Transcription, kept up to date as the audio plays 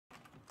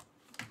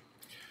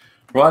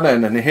Right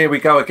then, and here we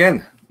go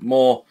again.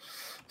 More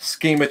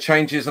schema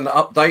changes and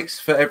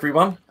updates for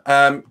everyone.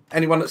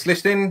 Anyone that's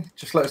listening,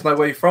 just let us know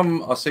where you're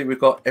from. I see we've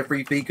got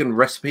every vegan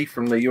recipe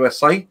from the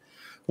USA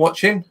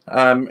watching.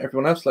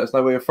 Everyone else, let us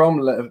know where you're from.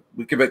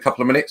 We'll give it a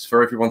couple of minutes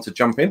for everyone to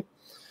jump in.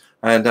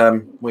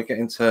 And we'll get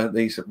into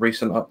these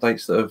recent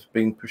updates that have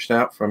been pushed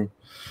out from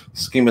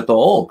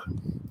schema.org.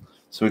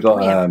 So we've got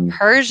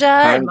Persia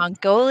and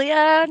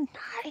Mongolia.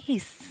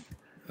 Nice.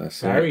 That's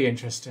very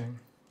interesting.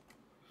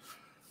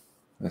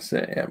 That's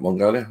it. Yeah,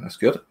 Mongolia. That's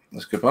good.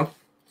 That's a good one.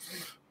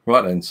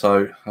 Right then.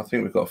 So I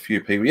think we've got a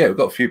few people. Yeah, we've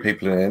got a few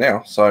people in here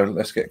now. So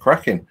let's get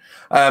cracking.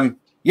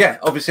 Yeah,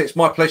 obviously it's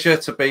my pleasure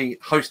to be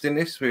hosting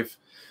this with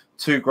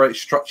two great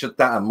structured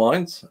data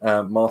minds,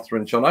 Martha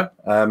and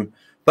Jono.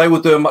 They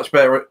will do a much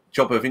better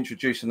job of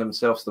introducing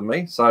themselves than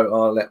me. So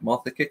I'll let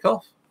Martha kick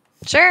off.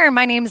 Sure.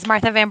 My name is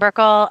Martha Van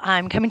Berkel.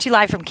 I'm coming to you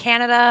live from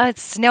Canada.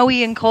 It's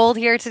snowy and cold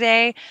here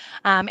today.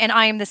 And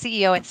I am the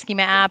CEO at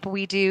Schema App.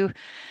 We do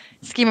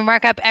schema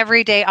markup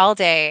every day, all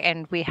day.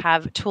 And we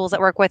have tools that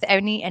work with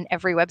any and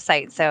every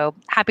website. So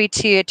happy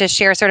to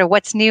share sort of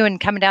what's new and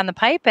coming down the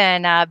pipe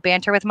and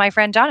banter with my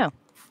friend Jono.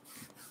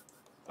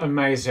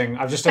 Amazing.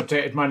 I've just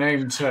updated my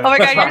name to... Oh my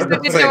God,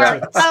 you're such a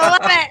dork. I love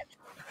it.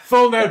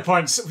 Full node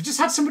points. We just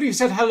had somebody who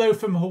said hello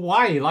from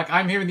Hawaii. Like,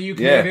 I'm here in the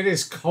UK and it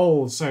is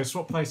cold, so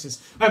swap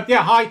places.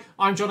 Yeah, hi,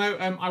 I'm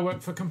Jono. I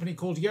work for a company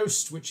called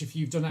Yoast, which if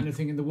you've done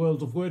anything in the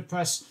world of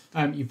WordPress,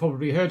 you've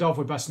probably heard of.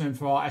 We're best known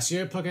for our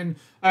SEO plugin.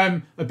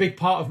 A big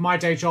part of my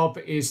day job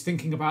is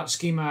thinking about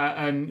schema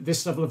and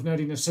this level of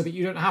nerdiness so that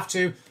you don't have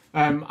to.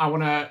 I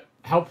want to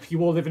help you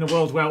all live in a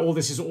world where all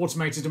this is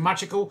automated and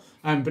magical,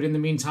 but in the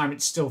meantime,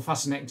 it's still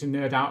fascinating to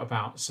nerd out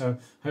about. So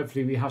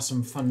hopefully we have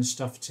some fun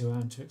stuff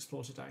to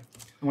explore today.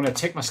 I'm going to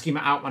take my schema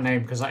out my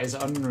name because that is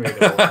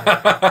unreadable.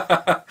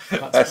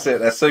 That's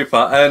it. That's super.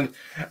 And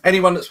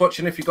anyone that's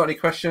watching, if you've got any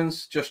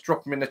questions, just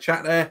drop them in the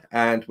chat there,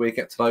 and we'll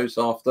get to those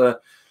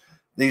after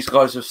these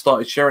guys have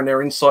started sharing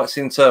their insights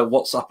into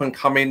what's up and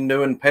coming,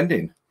 new and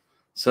pending.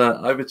 So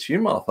over to you,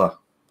 Martha.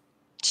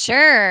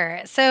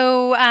 Sure.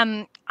 So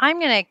I'm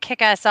going to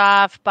kick us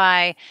off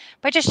by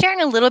just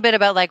sharing a little bit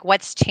about like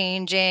what's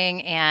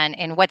changing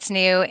and what's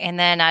new, and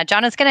then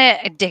John is going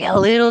to dig a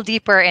little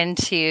deeper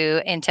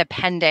into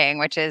pending,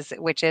 which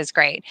is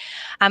great.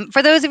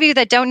 For those of you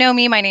that don't know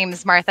me, my name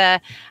is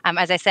Martha,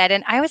 as I said,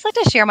 and I always like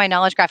to share my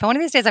knowledge graph. And one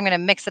of these days, I'm going to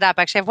mix it up.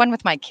 Actually, I have one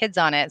with my kids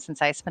on it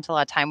since I spent a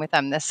lot of time with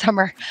them this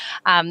summer.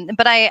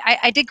 But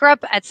I did grow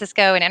up at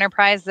Cisco and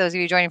Enterprise. Those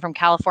of you joining from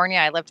California,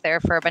 I lived there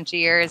for a bunch of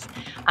years,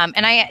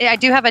 and I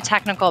do have a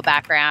technical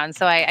background,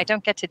 so I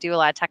don't get to do a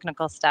lot of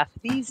technical stuff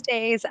these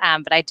days,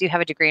 but I do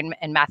have a degree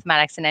in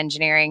mathematics and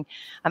engineering.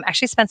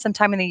 Actually spent some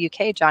time in the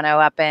UK,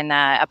 Jono, up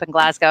in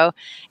Glasgow,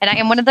 and I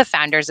am one of the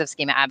founders of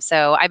Schema App.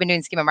 So I've been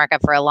doing schema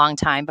markup for a long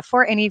time.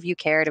 Before any of you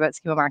cared about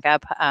schema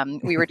markup,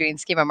 we were doing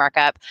schema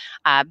markup,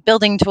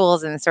 building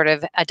tools and sort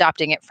of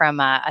adopting it from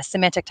a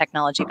semantic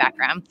technology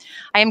background.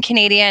 I am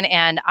Canadian,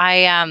 and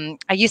I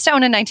used to own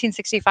a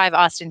 1965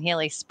 Austin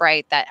Healey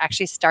Sprite that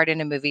actually starred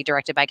in a movie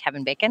directed by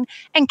Kevin Bacon,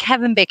 and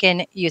Kevin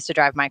Bacon used to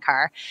drive my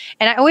car.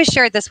 And I always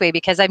share it this way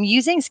because I'm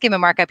using schema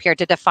markup here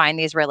to define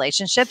these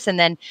relationships. And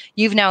then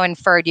you've now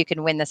inferred you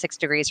can win the 6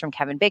 degrees from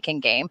Kevin Bacon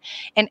game.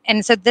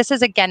 And so this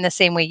is, again, the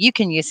same way you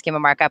can use schema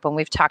markup. And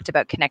we've talked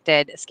about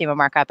connected schema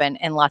markup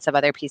and lots of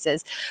other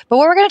pieces. But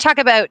what we're going to talk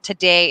about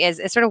today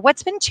is sort of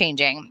what's been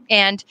changing.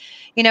 And,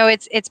 you know,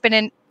 it's been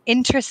an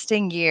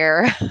interesting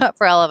year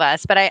for all of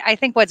us. But I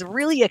think what's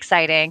really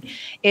exciting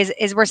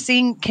is we're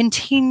seeing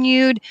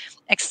continued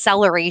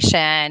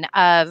acceleration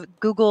of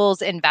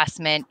Google's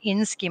investment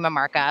in schema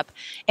markup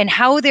and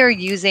how they're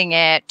using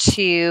it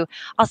to,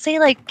 I'll say,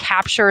 like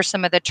capture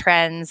some of the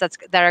trends that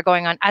are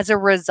going on as a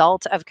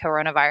result of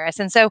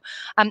coronavirus. And so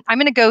I'm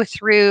going to go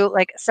through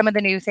like some of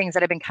the new things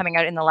that have been coming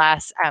out in the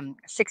last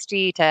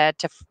 60 to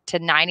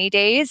 90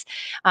 days.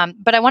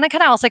 But I want to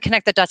kind of also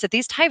connect the dots that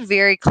these tie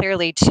very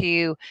clearly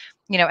to,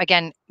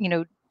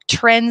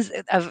 trends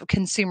of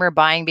consumer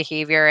buying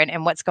behavior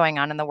and what's going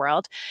on in the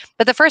world.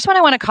 But the first one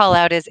I want to call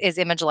out is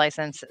image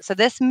license. So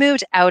this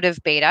moved out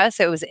of beta.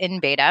 So it was in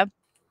beta.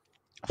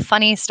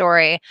 Funny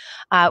story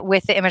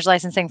with the image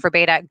licensing for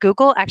beta.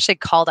 Google actually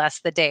called us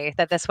the day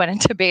that this went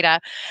into beta.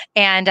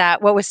 And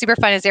what was super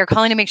fun is they were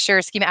calling to make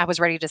sure Schema App was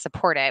ready to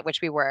support it,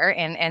 which we were.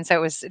 And so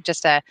it was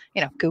just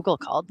Google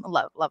called.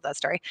 Love that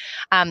story.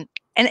 And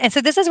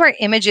so this is where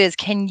images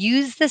can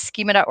use the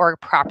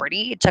schema.org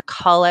property to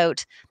call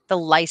out the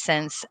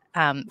license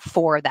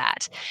for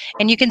that.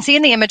 And you can see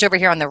in the image over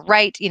here on the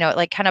right, it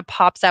like kind of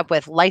pops up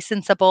with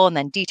licensable and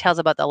then details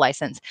about the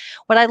license.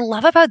 What I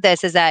love about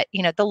this is that,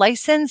 the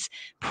license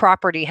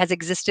property has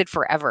existed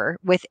forever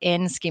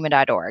within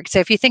schema.org. So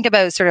if you think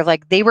about sort of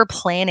like they were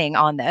planning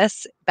on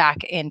this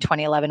back in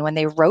 2011 when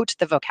they wrote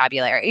the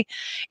vocabulary.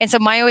 And so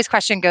my always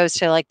question goes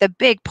to like the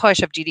big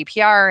push of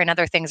GDPR and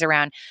other things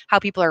around how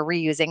people are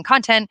reusing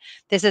content.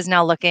 This is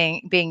now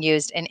being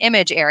used in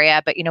image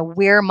area, but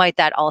where might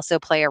that also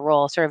play a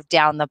roll sort of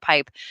down the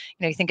pipe.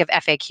 You think of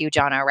FAQ,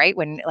 Jono, right?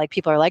 When like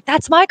people are like,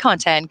 that's my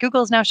content.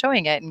 Google's now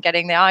showing it and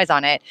getting the eyes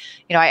on it.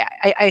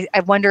 I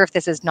wonder if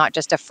this is not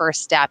just a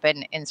first step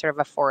in sort of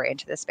a foray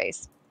into this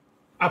space.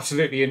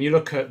 Absolutely. And you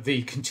look at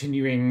the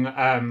continuing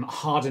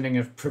hardening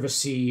of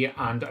privacy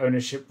and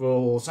ownership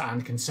rules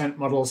and consent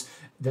models,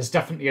 there's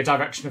definitely a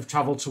direction of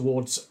travel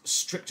towards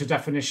stricter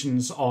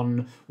definitions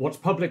on what's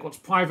public, what's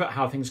private,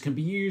 how things can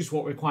be used,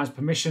 what requires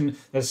permission.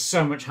 There's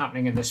so much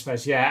happening in this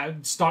space. Yeah,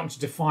 starting to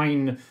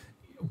define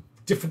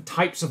different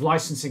types of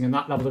licensing and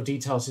that level of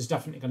details is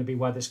definitely going to be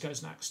where this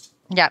goes next.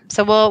 Yeah,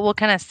 so we'll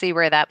kind of see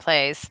where that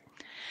plays.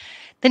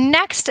 The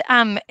next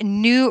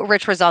new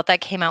rich result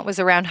that came out was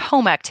around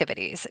home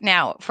activities.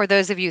 Now, for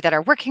those of you that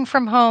are working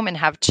from home and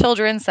have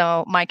children,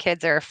 so my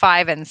kids are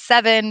 5 and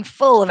 7,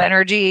 full of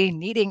energy,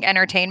 needing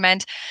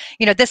entertainment,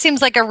 this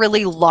seems like a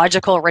really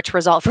logical rich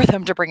result for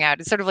them to bring out.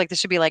 It's sort of like this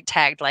should be like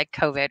tagged like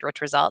COVID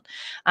rich result.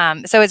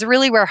 So it's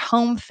really where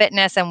home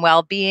fitness and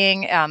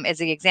well-being is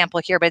the example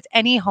here, but it's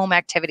any home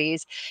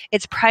activities.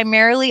 It's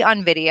primarily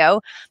on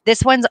video.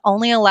 This one's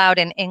only allowed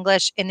in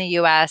English in the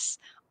US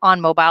on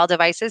mobile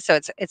devices, so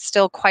it's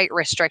still quite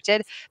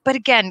restricted. But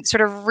again, sort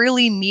of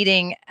really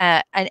meeting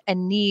a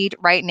need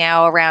right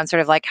now around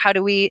sort of like how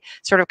do we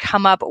sort of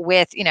come up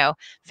with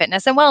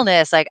fitness and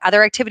wellness, like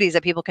other activities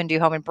that people can do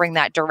home and bring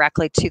that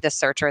directly to the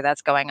searcher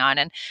that's going on.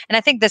 And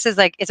I think this is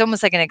like it's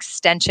almost like an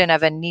extension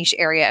of a niche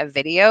area of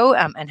video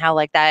and how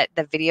like that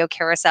the video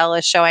carousel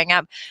is showing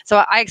up.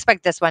 So I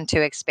expect this one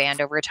to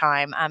expand over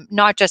time,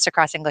 not just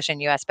across English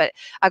and US, but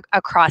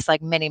across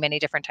like many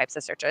different types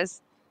of searches.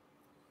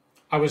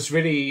 I was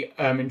really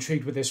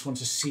intrigued with this one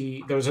to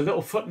see there was a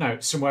little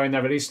footnote somewhere in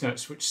their release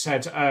notes which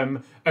said, oh,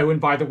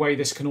 and by the way,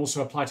 this can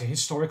also apply to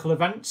historical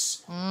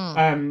events,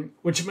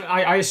 which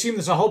I assume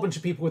there's a whole bunch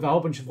of people with a whole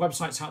bunch of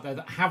websites out there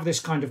that have this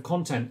kind of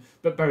content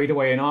but buried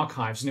away in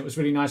archives. And it was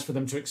really nice for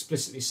them to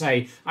explicitly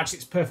say, actually,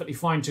 it's perfectly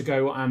fine to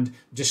go and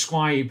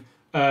describe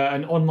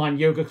an online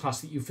yoga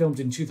class that you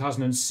filmed in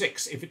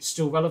 2006 if it's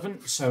still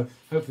relevant. So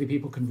hopefully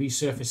people can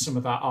resurface some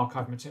of that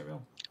archive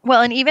material.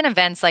 Well, and even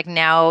events like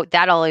now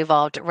that all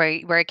evolved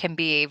right where it can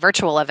be a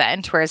virtual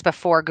event, whereas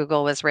before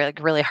Google was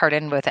really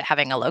hardened with it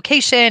having a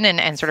location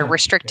and sort of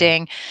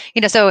restricting,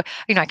 so,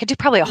 I could do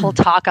probably a whole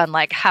talk on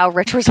like how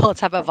rich results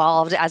have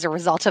evolved as a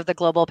result of the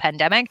global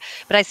pandemic,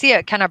 but I see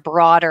it kind of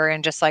broader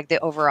in just like the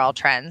overall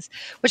trends,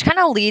 which kind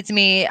of leads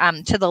me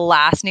to the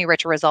last new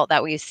rich result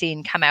that we've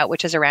seen come out,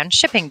 which is around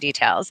shipping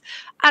details.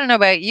 I don't know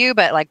about you,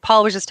 but like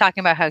Paul was just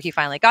talking about how he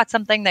finally got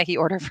something that he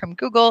ordered from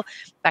Google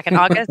back in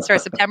August or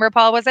September,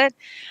 Paul, was it?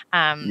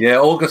 Yeah,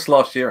 August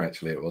last year,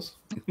 actually, it was.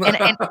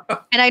 and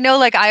I know,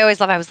 like, I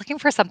was looking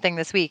for something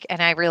this week, and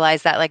I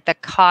realized that, like, the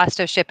cost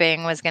of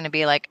shipping was going to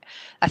be, like,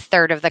 a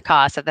third of the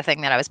cost of the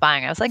thing that I was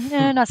buying. I was like,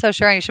 nah, not so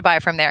sure. You should buy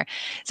it from there.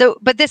 So,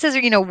 but this is,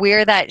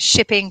 where that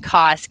shipping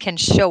cost can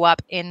show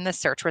up in the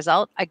search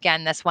result.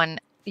 Again, this one,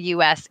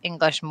 US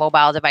English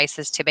mobile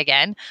devices to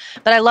begin.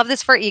 But I love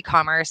this for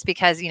e-commerce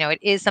because, it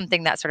is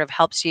something that sort of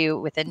helps you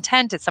with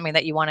intent. It's something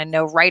that you want to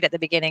know right at the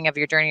beginning of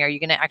your journey. Are you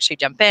going to actually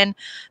jump in?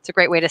 It's a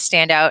great way to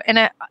stand out.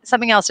 And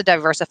something else to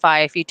diversify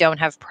if you don't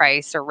have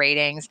price or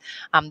ratings,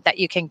 that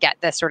you can get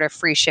this sort of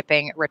free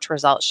shipping rich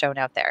results shown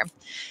out there.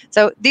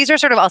 So these are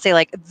sort of, I'll say,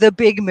 like the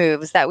big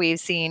moves that we've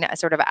seen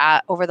sort of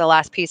over the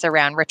last piece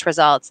around rich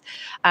results.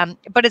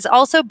 But it's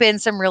also been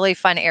some really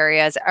fun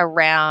areas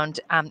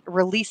around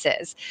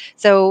releases.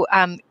 So,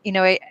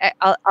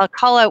 I'll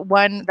call out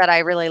one that I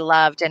really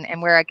loved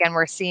and where, again,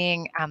 we're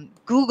seeing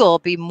Google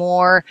be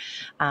more,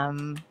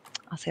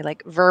 I'll say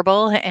like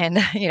verbal. And,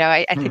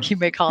 I think you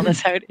may call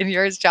this out in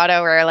yours,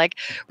 Jono, where like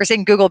we're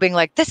seeing Google being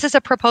like, this is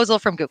a proposal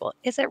from Google.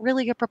 Is it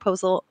really a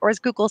proposal, or is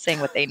Google saying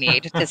what they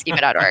need to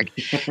schema.org?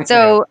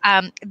 So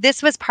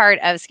this was part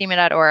of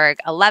schema.org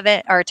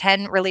 11 or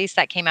 10 release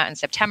that came out in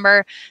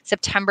September.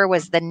 September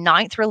was the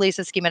 9th release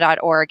of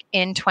schema.org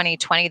in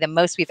 2020, the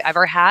most we've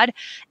ever had.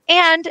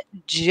 And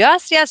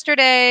just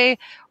yesterday,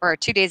 or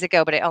 2 days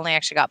ago, but it only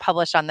actually got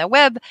published on the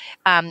web,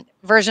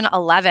 version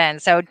 11.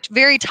 So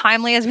very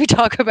timely as we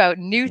talk about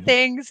new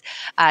things.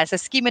 So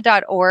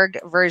schema.org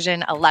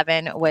version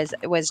 11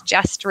 was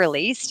just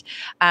released.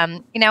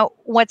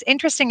 What's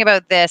interesting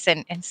about this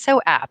and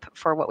so apt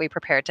for what we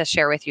prepared to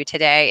share with you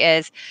today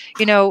is,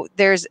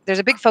 there's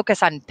a big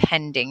focus on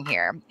pending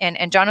here.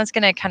 And Jono's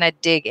going to kind of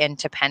dig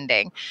into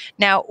pending.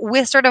 Now,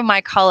 with sort of my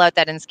call out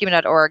that in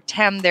schema.org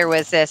 10, there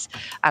was this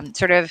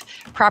sort of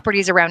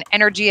properties around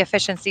energy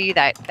efficiency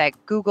that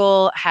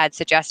Google had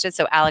suggested.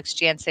 So Alex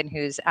Jansen,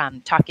 who's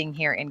talking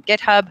here in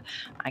GitHub,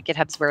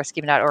 GitHub's where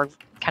schema.org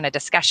kind of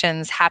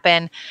discussions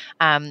happen.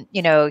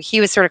 He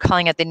was sort of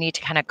calling out the need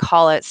to kind of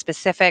call out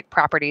specific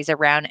properties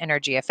around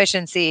energy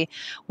efficiency.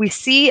 We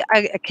see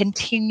a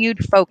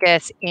continued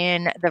focus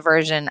in the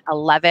version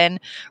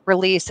 11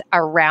 release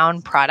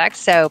around products.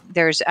 So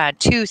there's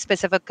 2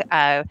 specific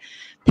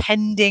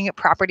pending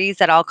properties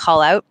that I'll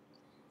call out.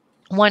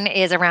 One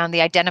is around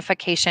the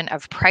identification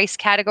of price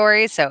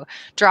categories. So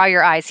draw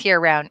your eyes here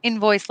around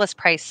invoice, list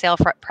price, sale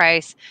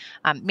price,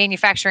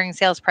 manufacturing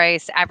sales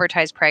price,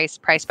 advertised price,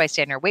 price by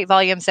standard weight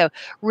volume. So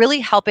really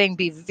helping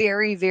be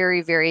very,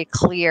 very, very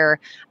clear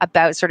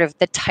about sort of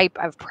the type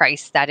of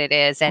price that it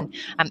is. And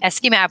as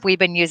Schema app, we've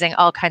been using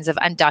all kinds of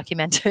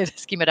undocumented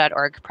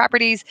schema.org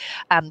properties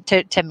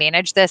to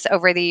manage this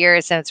over the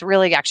years. And it's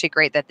really actually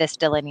great that this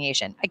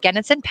delineation, again,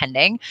 it's in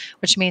pending,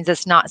 which means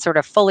it's not sort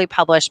of fully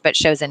published, but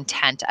shows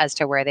intent as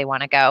to where they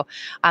want to go.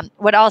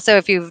 What also,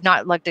 if you've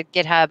not looked at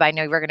GitHub, I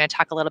know we're going to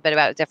talk a little bit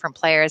about different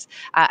players.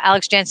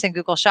 Alex Jansen,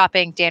 Google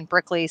Shopping, Dan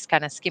Brickley's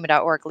kind of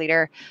schema.org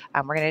leader.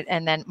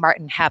 And then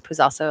Martin Hepp, who's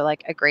also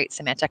like a great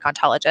semantic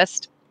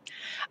ontologist.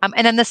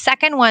 And then the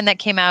second one that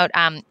came out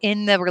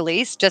in the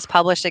release, just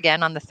published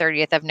again on the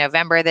 30th of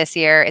November this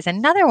year, is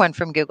another one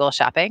from Google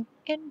Shopping.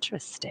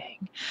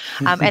 Interesting.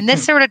 And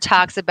this sort of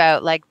talks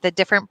about like the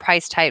different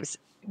price types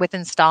with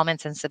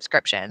installments and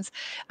subscriptions.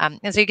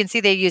 And so you can see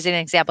they use an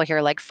example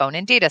here like phone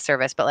and data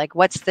service, but like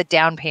what's the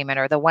down payment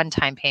or the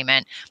one-time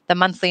payment, the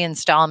monthly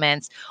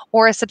installments,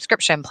 or a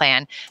subscription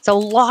plan. So a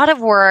lot of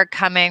work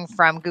coming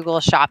from Google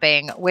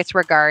Shopping with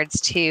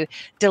regards to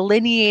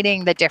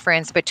delineating the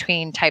difference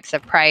between types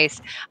of price.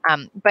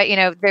 But you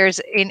know, there's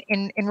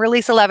in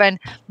release 11,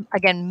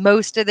 again,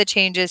 most of the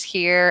changes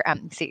here,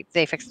 see,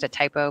 they fixed a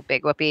typo,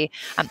 big whoopee.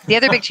 The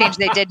other big change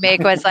they did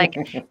make was like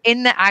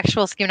in the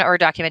actual schema.org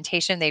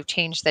documentation, they've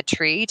changed the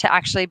tree to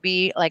actually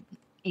be like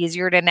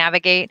easier to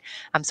navigate.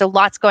 So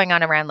lots going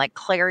on around like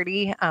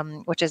clarity,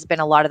 which has been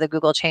a lot of the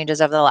Google changes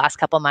over the last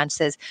couple of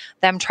months, is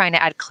them trying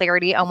to add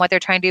clarity on what they're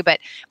trying to do. But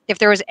if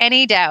there was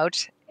any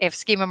doubt, if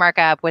schema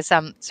markup was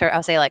some sort of,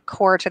 I'll say like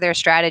core to their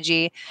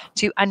strategy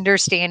to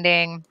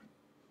understanding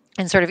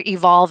and sort of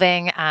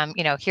evolving,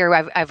 you know, here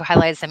I've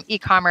highlighted some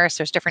e-commerce.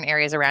 There's different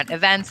areas around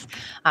events.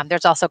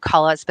 There's also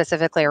call out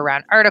specifically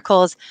around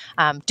articles.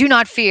 Do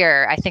not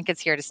fear. I think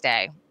it's here to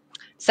stay.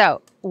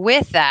 So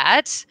with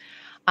that,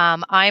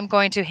 I'm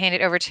going to hand it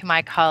over to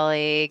my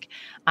colleague,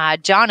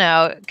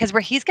 Jono, because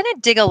he's going to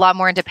dig a lot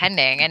more into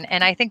pending.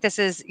 And I think this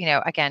is, you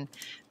know, again,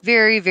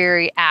 very,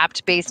 very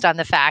apt based on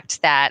the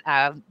fact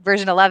that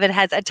version 11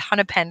 has a ton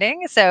of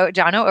pending. So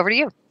Jono, over to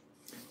you.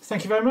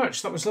 Thank you very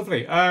much. That was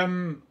lovely.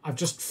 I've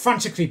just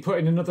frantically put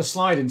in another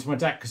slide into my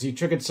deck because you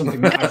triggered something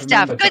that Good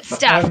stuff. Good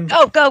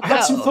stuff. Go. I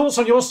had some thoughts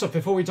on your stuff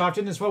before we dived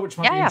in as well, which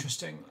might be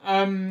interesting.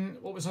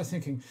 What was I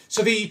thinking?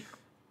 So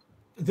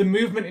the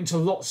movement into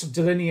lots of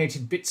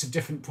delineated bits of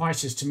different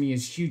prices to me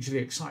is hugely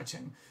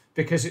exciting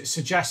because it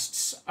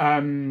suggests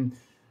that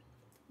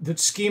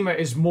schema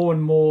is more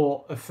and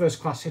more a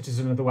first-class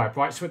citizen of the web,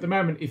 right? So at the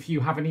moment, if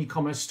you have an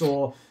e-commerce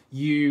store,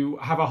 you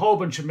have a whole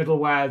bunch of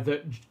middleware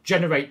that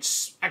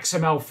generates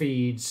XML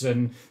feeds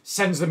and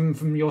sends them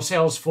from your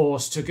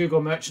Salesforce to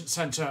Google Merchant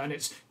Center, and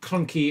it's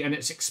clunky and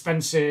it's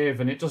expensive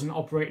and it doesn't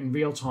operate in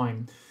real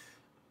time.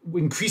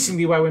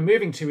 Increasingly where we're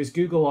moving to is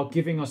Google are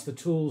giving us the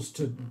tools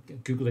to,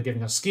 Google are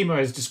giving us, Schema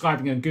is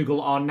describing, and Google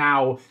are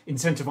now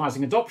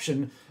incentivizing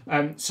adoption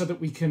so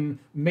that we can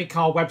make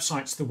our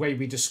websites the way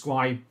we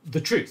describe the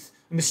truth.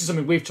 And this is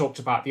something we've talked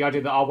about, the idea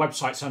that our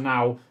websites are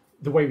now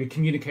the way we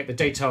communicate the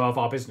data of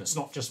our business,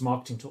 not just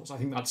marketing tools. I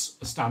think that's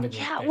astounding.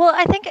 Yeah, well,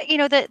 I think, you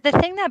know, the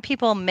thing that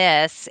people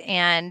miss,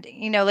 and,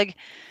 you know, like,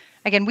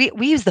 again, we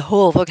use the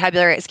whole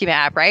vocabulary at Schema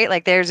app, right?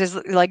 Like there's this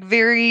like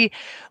very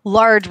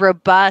large,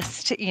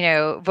 robust, you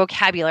know,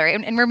 vocabulary.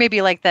 And we're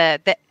maybe like the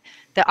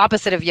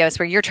opposite of Yoast,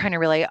 where you're trying to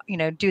really, you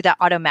know, do that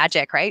auto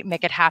magic, right?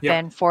 Make it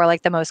happen for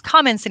like the most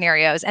common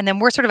scenarios. And then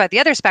we're sort of at the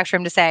other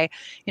spectrum to say,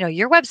 you know,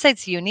 your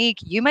website's unique.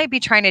 You might be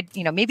trying to,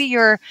 you know, maybe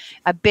you're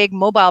a big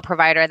mobile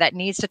provider that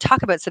needs to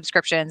talk about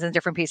subscriptions and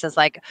different pieces.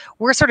 Like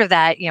we're sort of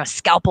that, you know,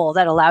 scalpel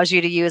that allows you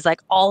to use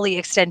like all the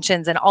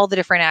extensions and all the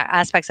different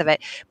aspects of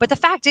it. But the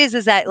fact is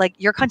that like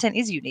your content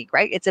is unique,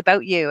 right? It's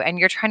about you, and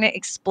you're trying to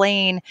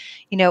explain,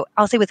 you know,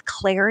 I'll say with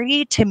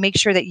clarity to make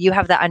sure that you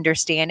have the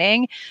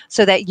understanding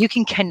so that you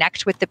can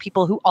connect with the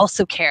people who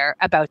also care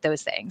about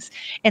those things.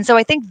 And so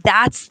I think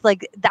that's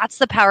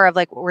the power of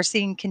like what we're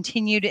seeing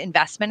continued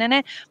investment in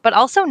it, but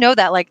also know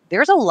that like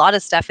there's a lot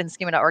of stuff in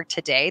schema.org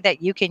today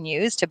that you can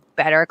use to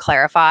better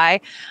clarify,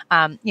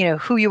 you know,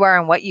 who you are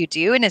and what you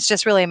do. And it's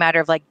just really a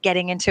matter of like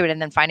getting into it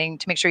and then finding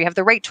to make sure you have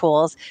the right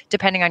tools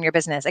depending on your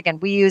business.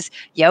 Again, we use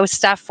Yoast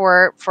stuff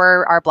for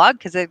our blog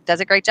because it does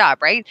a great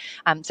job, right?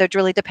 So it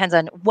really depends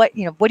on what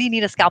do you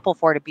need a scalpel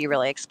for to be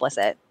really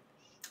explicit.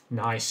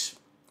 Nice.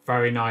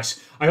 Very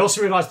nice. I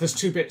also realised there's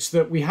two bits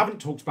that we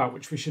haven't talked about,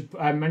 which we should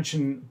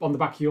mention on the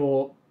back of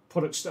your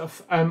product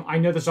stuff. I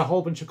know there's a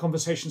whole bunch of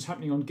conversations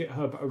happening on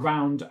GitHub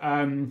around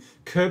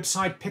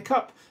curbside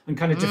pickup and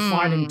kind of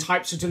defining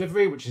types of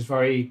delivery, which is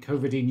very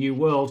COVID-y new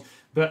world.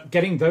 but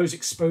getting those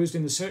exposed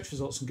in the search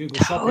results in Google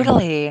Shopping.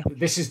 Totally.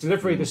 This is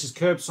delivery, this is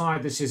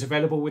curbside, this is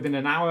available within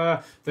an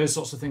hour. Those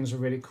sorts of things are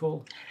really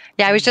cool.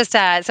 Yeah, I was just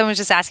someone was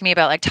just asking me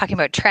about like talking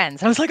about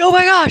trends, and I was like, oh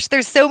my gosh,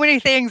 there's so many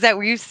things that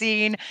we've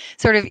seen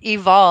sort of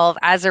evolve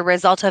as a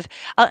result of,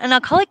 and I'll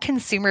call it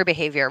consumer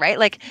behavior, right?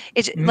 Like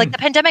it's like the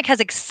pandemic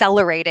has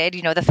accelerated,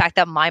 the fact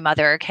that my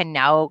mother can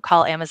now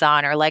call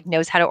Amazon or like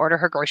knows how to order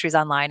her groceries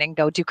online and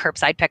go do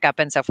curbside pickup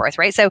and so forth,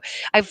 right? So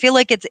I feel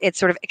like it's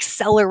sort of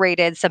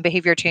accelerated some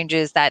behavior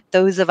changes that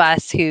those of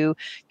us who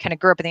kind of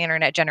grew up in the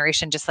internet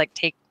generation just like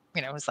take.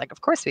 It's like,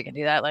 of course we can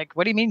do that. Like,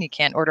 what do you mean you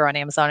can't order on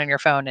Amazon on your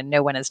phone and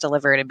know when it's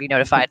delivered and be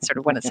notified sort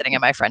of when it's sitting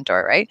at my front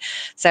door, right?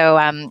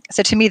 So,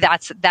 so to me,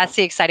 that's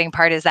the exciting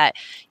part is that,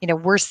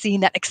 we're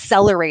seeing that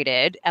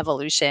accelerated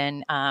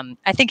evolution.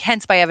 I think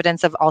hence by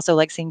evidence of also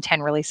like seeing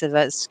 10 releases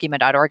of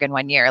schema.org in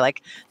 1 year,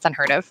 like it's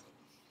unheard of.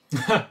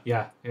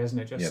 Yeah, isn't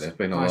it? Just there's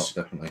been a lot,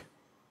 definitely.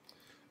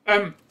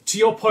 To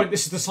your point,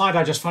 this is the slide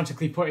I just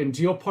frantically put in.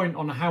 To your point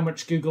on how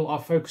much Google are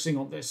focusing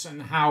on this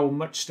and how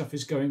much stuff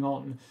is going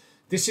on.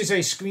 This is a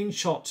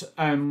screenshot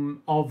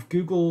of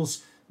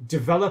Google's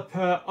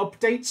developer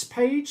updates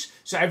page.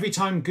 So every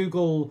time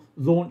Google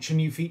launch a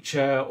new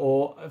feature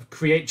or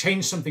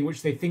change something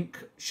which they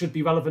think should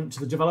be relevant to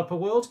the developer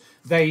world,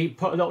 they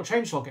put a little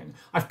changelog in.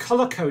 I've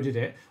color coded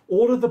it.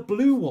 All of the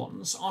blue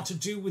ones are to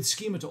do with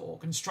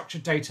schema.org and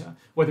structured data,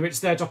 whether it's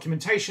their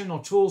documentation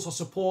or tools or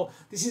support.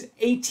 This is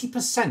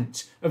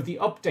 80% of the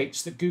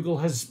updates that Google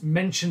has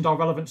mentioned are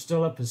relevant to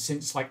developers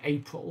since like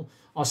April.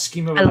 Are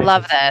schema related. I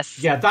love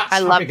this. Yeah, that's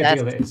how big a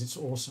deal it is. It's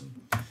awesome.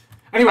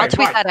 Anyway, I'll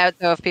tweet that out,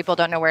 so if people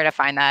don't know where to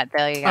find that,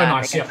 they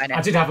nice. They can find it.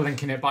 I did have a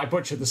link in it, but I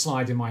butchered the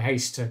slide in my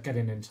haste to get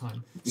in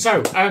time.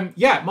 So,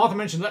 Martha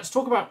mentioned, let's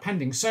talk about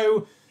pending.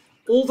 So,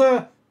 all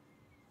the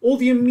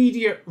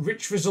immediate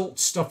rich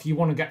results stuff you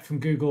want to get from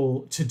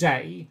Google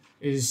today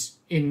is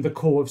in the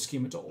core of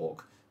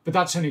schema.org, but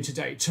that's only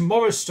today.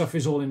 Tomorrow's stuff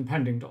is all in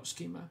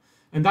pending.schema,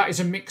 and that is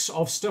a mix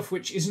of stuff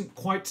which isn't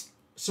quite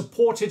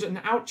supported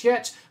and out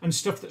yet, and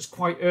stuff that's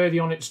quite early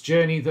on its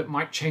journey that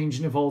might change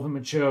and evolve and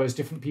mature as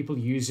different people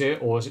use it,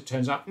 or as it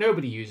turns out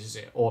nobody uses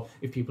it, or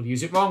if people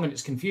use it wrong and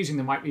it's confusing,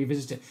 they might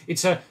revisit it.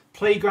 It's a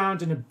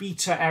playground and a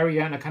beta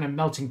area and a kind of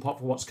melting pot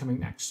for what's coming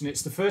next, and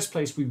it's the first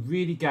place we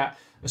really get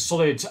a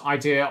solid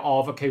idea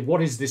of, okay, what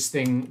is this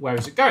thing, where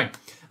is it going?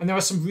 And there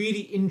are some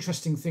really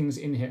interesting things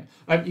in here.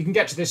 You can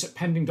get to this at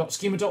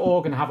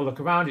pending.schema.org and have a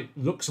look around. It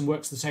looks and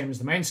works the same as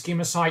the main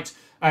schema site,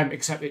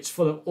 except it's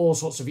full of all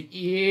sorts of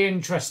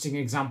interesting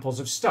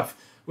examples of stuff,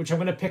 which I'm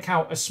going to pick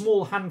out a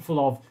small handful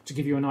of to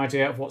give you an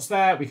idea of what's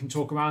there. We can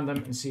talk around them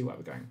and see where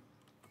we're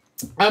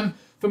going.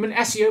 From an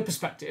SEO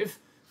perspective,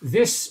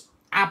 this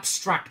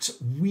abstract,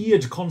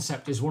 weird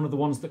concept is one of the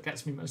ones that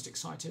gets me most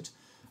excited.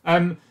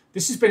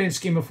 This has been in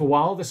Schema for a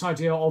while, this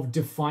idea of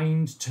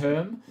defined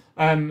term,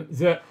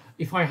 that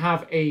if I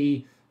have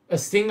a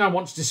thing I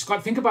want to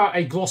describe, think about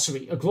a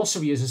glossary. A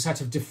glossary is a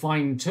set of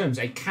defined terms.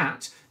 A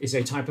cat is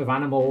a type of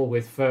animal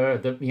with fur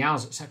that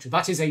meows, etc.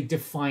 That is a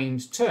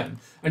defined term.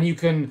 And you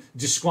can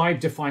describe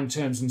defined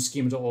terms in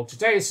schema.org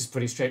today. This is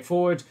pretty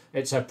straightforward.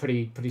 It's a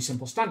pretty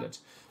simple standard.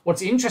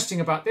 What's interesting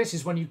about this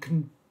is when you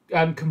can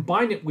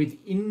combine it with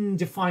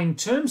in-defined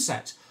term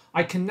set,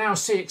 I can now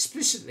say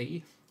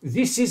explicitly,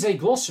 this is a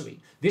glossary.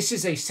 This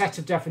is a set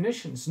of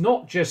definitions,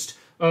 not just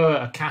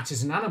a cat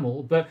is an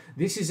animal, but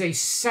this is a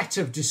set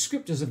of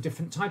descriptors of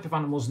different type of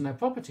animals and their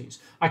properties.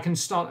 I can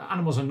start,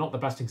 animals are not the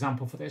best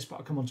example for this, but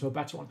I'll come on to a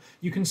better one.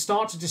 You can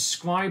start to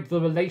describe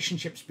the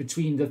relationships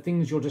between the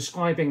things you're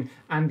describing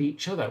and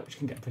each other, which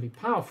can get pretty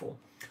powerful.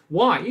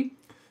 Why?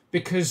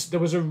 Because there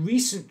was a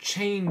recent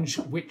change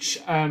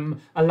which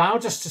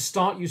allowed us to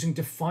start using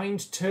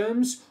defined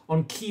terms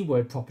on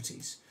keyword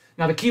properties.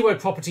 Now, the keyword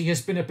property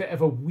has been a bit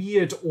of a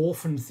weird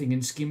orphan thing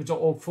in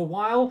schema.org for a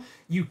while.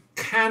 You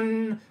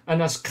can,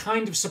 and are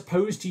kind of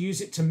supposed to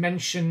use it to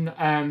mention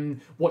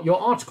what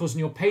your articles and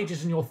your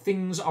pages and your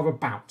things are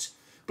about.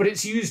 But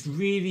it's used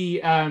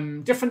really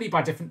differently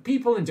by different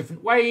people in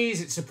different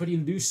ways. It's a pretty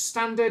loose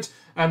standard.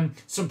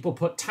 Some people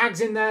put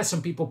tags in there.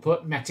 Some people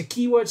put meta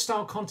keyword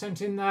style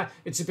content in there.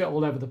 It's a bit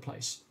all over the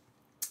place.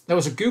 There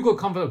was a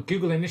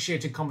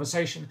Google-initiated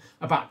conversation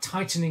about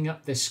tightening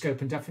up this scope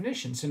and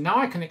definition. So now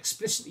I can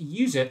explicitly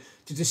use it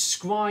to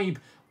describe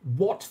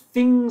what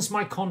things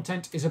my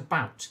content is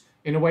about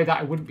in a way that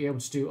I wouldn't be able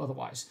to do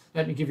otherwise.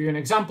 Let me give you an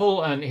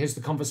example, and here's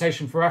the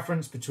conversation for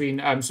reference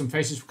between some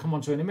faces we'll come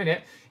on to in a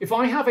minute. If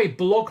I have a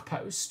blog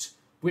post,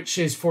 which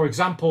is, for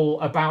example,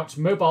 about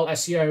mobile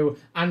SEO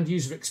and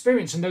user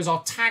experience, and those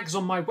are tags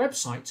on my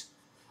website,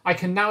 I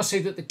can now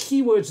say that the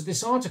keywords of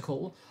this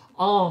article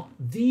are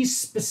these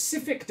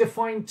specific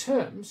defined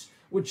terms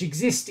which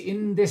exist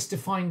in this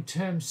defined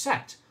term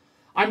set.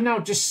 I'm now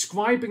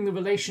describing the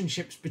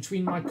relationships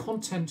between my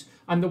content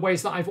and the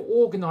ways that I've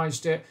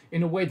organized it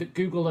in a way that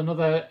Google and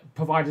other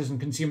providers and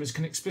consumers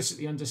can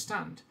explicitly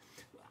understand.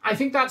 I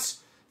think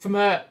that's from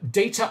a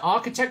data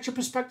architecture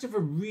perspective, a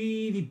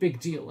really big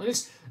deal.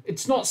 And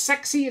it's not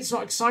sexy, it's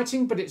not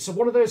exciting, but it's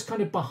one of those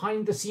kind of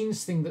behind the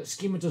scenes thing that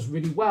Schema does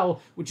really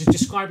well, which is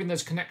describing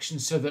those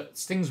connections so that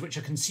things which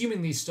are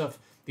consuming these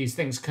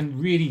things can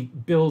really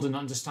build and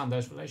understand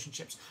those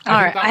relationships. All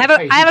right, I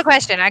have a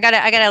question. I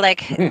gotta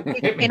like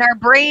in our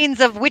brains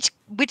of which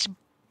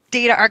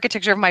data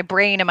architecture of my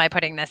brain am I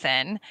putting this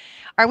in?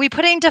 Are we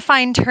putting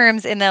defined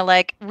terms in the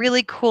like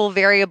really cool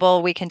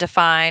variable we can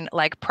define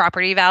like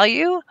property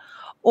value?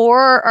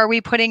 Or are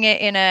we putting it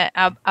in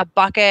a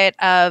bucket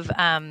of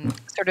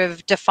sort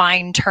of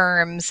defined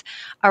terms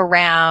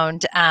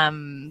around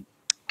kind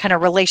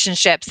of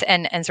relationships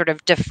and sort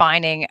of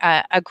defining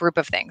a group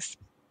of things?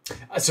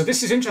 So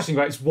this is interesting,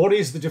 right? It's what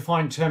is the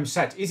defined term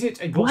set? Is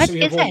it a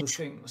glossary of all the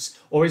things?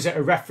 Or is it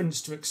a reference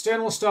to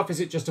external stuff? Is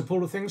it just a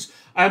pool of things?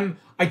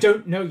 I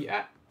don't know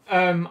yet.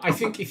 I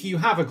think if you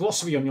have a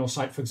glossary on your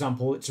site, for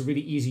example, it's a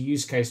really easy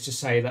use case to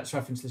say, let's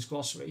reference this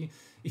glossary.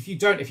 If you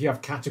don't, if you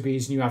have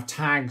categories and you have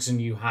tags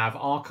and you have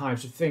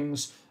archives of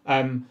things,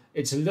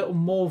 it's a little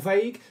more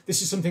vague.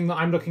 This is something that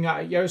I'm looking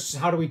at Yoast.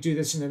 How do we do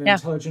this in an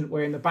intelligent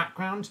way in the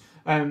background?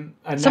 And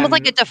it's almost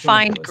like a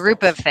defined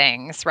group of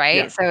things, right?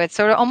 Yeah. So it's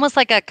sort of almost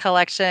like a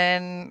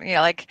collection, you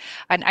know, like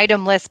an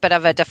item list, but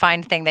of a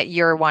defined thing that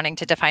you're wanting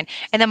to define.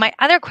 And then my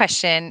other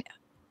question,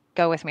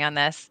 go with me on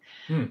this.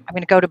 I'm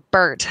going to go to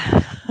Bert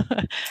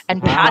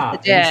and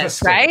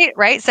passages, right?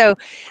 Right. So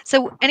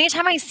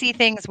anytime I see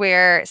things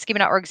where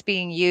Schema.org is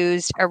being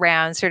used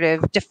around sort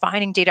of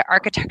defining data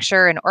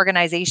architecture and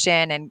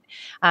organization, and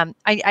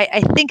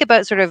I think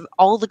about sort of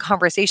all the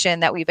conversation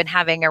that we've been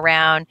having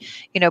around,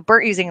 you know,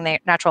 Bert using the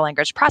natural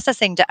language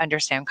processing to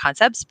understand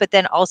concepts, but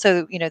then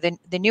also, you know,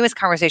 the newest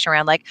conversation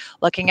around like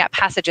looking at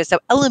passages, so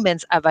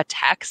elements of a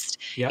text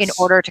in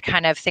order to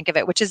kind of think of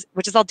it, which is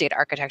all data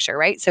architecture,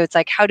 right? So it's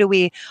like, how do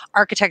we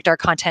architect our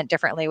content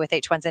differently with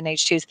H1s and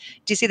H2s?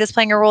 Do you see this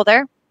playing a role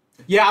there?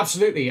 Yeah,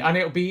 absolutely. And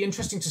it'll be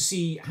interesting to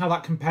see how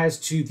that compares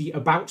to the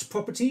about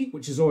property,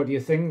 which is already a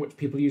thing which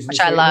people use.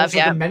 Which I love,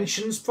 the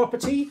mentions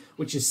property,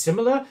 which is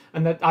similar.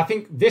 And that I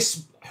think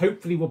this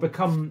hopefully will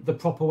become the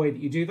proper way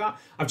that you do that.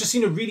 I've just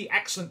seen a really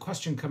excellent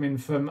question come in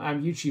from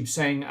YouTube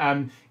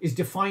saying, is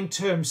defined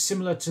terms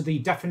similar to the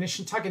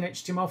definition tag in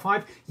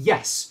HTML5?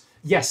 Yes,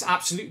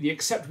 absolutely.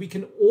 Except we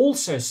can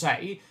also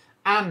say,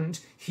 and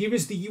here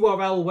is the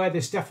URL where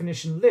this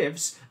definition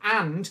lives,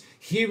 and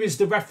here is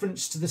the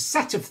reference to the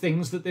set of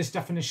things that this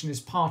definition is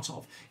part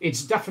of.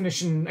 It's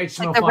definition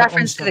HTML5 like the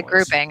reference to the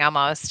grouping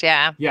almost,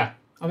 yeah. Yeah,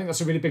 I think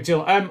that's a really big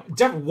deal.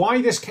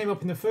 Why this came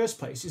up in the first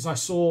place is I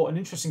saw an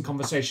interesting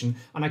conversation,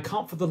 and I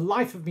can't for the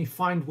life of me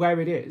find where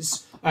it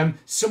is,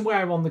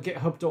 somewhere on the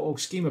github.org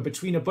schema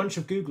between a bunch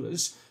of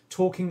Googlers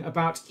talking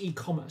about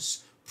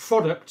e-commerce,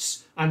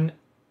 products, and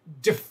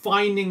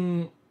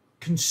defining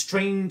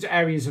constrained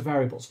areas of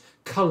variables,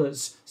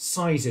 colors,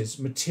 sizes,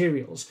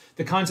 materials,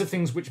 the kinds of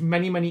things which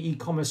many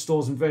e-commerce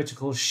stores and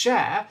verticals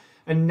share.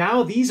 And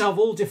now these are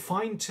all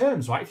defined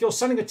terms, right? If you're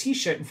selling a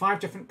t-shirt in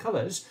 5 different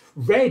colors,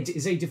 red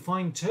is a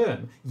defined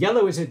term,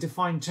 yellow is a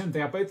defined term.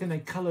 They are both in a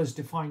colors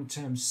defined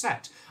term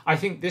set. I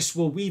think this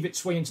will weave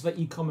its way into the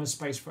e-commerce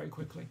space very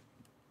quickly.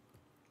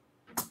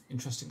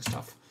 Interesting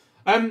stuff.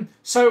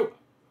 So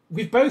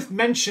we've both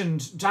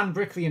mentioned Dan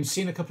Brickley and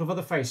seen a couple of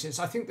other faces.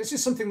 I think this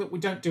is something that we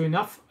don't do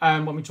enough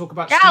when we talk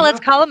about Schema. Yeah, let's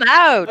call them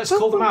out. Let's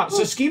call them out.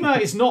 So Schema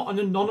is not an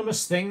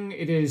anonymous thing.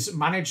 It is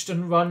managed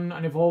and run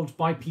and evolved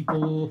by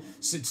people.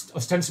 So it's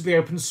ostensibly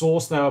open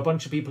source. There are a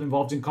bunch of people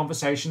involved in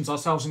conversations,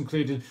 ourselves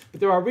included.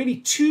 But there are really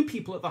 2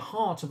 people at the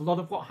heart of a lot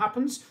of what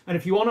happens. And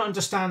if you want to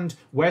understand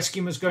where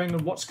Schema is going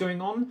and what's going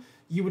on,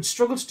 you would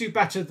struggle to do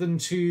better than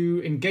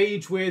to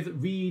engage with,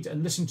 read,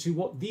 and listen to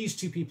what these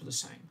 2 people are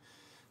saying.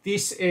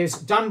 This is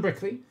Dan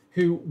Brickley,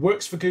 who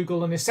works for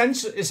Google and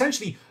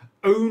essentially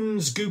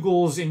owns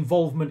Google's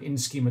involvement in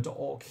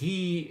Schema.org.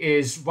 He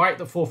is right at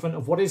the forefront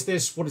of what is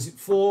this, what is it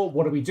for,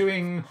 what are we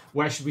doing,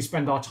 where should we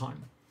spend our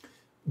time.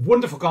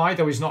 Wonderful guy,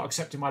 though he's not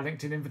accepting my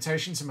LinkedIn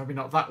invitation, so maybe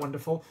not that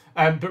wonderful.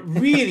 But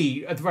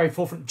really at the very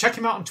forefront. Check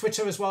him out on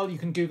Twitter as well. You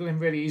can Google him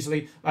really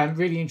easily.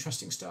 Really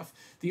interesting stuff.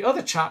 The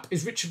other chap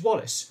is Richard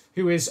Wallace,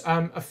 who is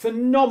a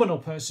phenomenal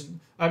person.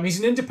 He's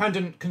an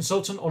independent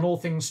consultant on all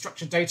things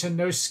structured data,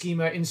 knows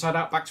Schema inside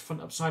out, back to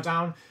front, upside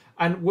down,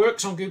 and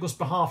works on Google's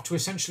behalf to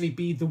essentially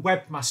be the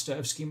webmaster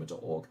of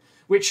Schema.org,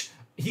 which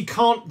he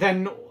can't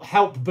then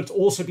help but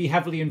also be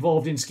heavily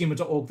involved in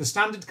Schema.org, the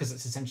standard, because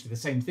it's essentially the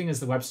same thing as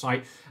the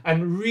website,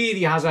 and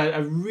really has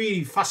a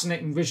really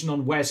fascinating vision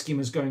on where Schema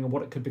is going and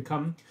what it could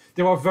become.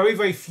 There are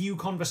very few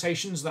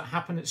conversations that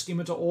happen at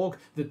Schema.org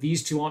that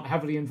these 2 aren't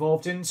heavily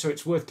involved in, so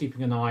it's worth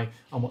keeping an eye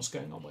on what's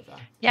going on with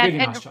that. Yeah, really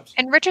nice jobs.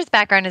 And Richard's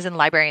background is in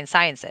library and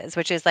sciences,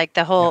 which is like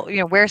the whole, you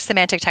know, where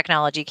semantic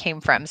technology came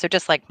from. So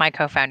just like my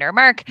co-founder,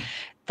 Mark,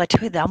 the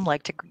 2 of them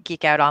like to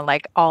geek out on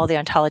like all the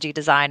ontology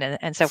design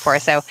and so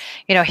forth. So,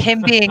 you know,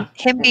 him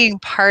being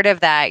part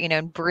of that, you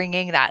know,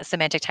 bringing that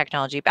semantic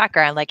technology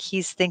background, like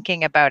he's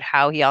thinking about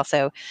how he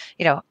also,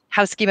 you know,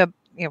 how Schema,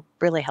 you know,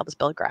 really helps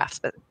build graphs,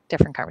 but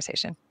different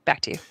conversation. Back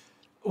to you.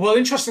 Well,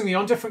 interestingly,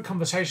 on different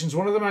conversations,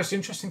 one of the most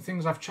interesting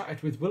things I've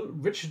chatted with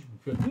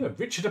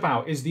Richard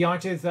about is the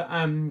idea that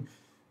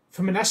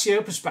from an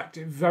SEO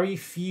perspective, very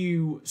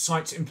few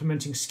sites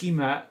implementing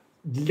schema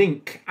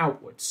link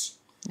outwards.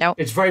 No.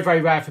 It's very, very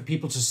rare for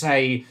people to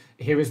say,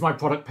 here is my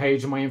product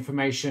page and my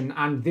information,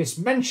 and this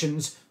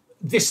mentions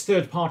this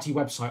third-party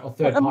website or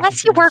third-party.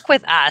 Unless you work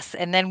with us,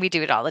 and then we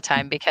do it all the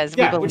time because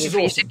we believe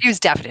awesome. you should use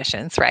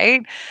definitions,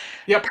 right?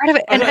 Yep. Part of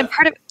it, and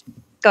part of it,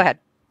 go ahead.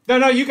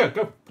 No, you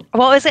go.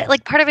 Well, is it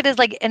like part of it is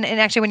like, and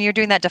actually when you're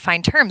doing that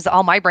defined terms,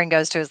 all my brain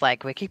goes to is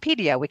like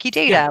Wikipedia,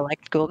 Wikidata,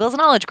 like Google's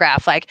knowledge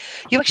graph. Like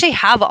you actually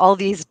have all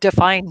these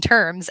defined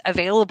terms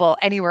available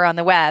anywhere on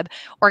the web,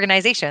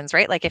 organizations,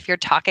 right? Like if you're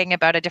talking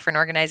about a different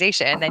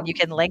organization, then you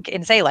can link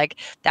and say like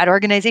that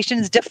organization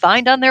is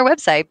defined on their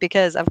website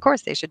because of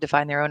course they should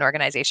define their own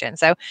organization.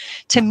 So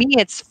to me,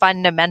 it's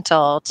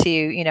fundamental to,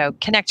 you know,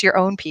 connect your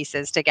own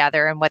pieces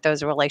together and what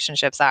those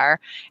relationships are.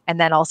 And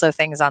then also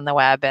things on the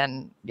web.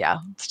 And yeah,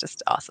 it's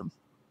just awesome.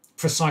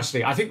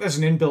 Precisely. I think there's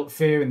an inbuilt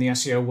fear in the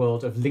SEO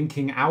world of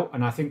linking out,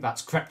 and I think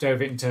that's crept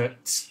over into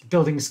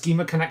building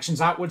schema connections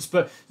outwards.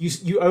 But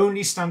you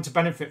only stand to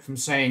benefit from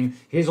saying,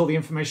 here's all the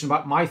information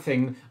about my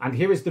thing, and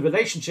here is the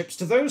relationships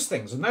to those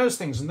things, and those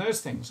things, and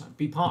those things.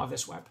 Be part of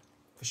this web,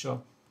 for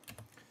sure.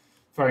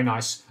 Very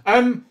nice.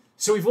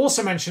 So we've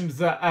also mentioned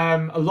that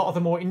a lot of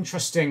the more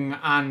interesting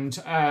and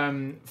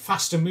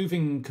faster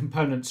moving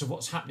components of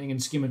what's happening in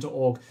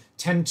schema.org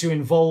tend to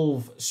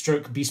involve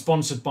 / be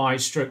sponsored by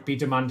 / be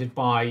demanded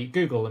by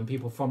Google and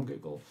people from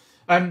Google.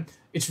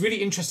 It's really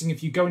interesting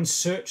if you go and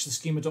search the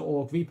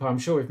schema.org repo, I'm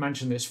sure we've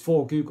mentioned this,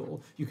 for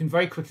Google, you can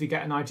very quickly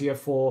get an idea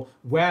for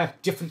where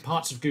different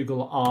parts of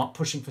Google are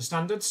pushing for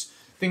standards.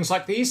 Things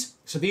like these.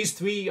 So these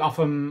 3 are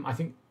from, I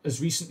think,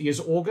 as recently as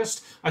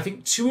August. I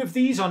think 2 of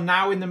these are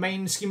now in the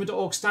main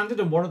schema.org standard,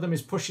 and one of them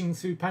is pushing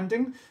through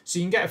pending. So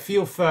you can get a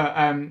feel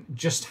for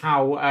just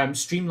how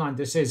streamlined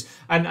this is.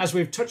 And as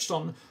we've touched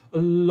on, a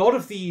lot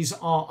of these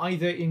are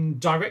either in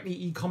directly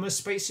e-commerce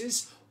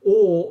spaces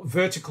or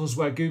verticals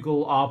where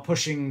Google are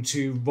pushing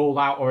to roll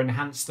out or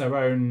enhance their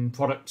own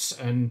products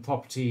and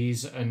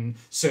properties and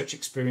search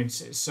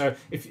experiences. So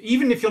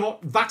even if you're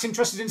not that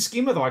interested in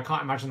schema, though I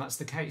can't imagine that's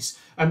the case,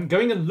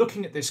 going and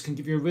looking at this can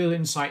give you a real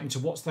insight into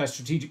what's their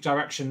strategic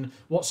direction,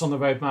 what's on the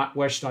roadmap,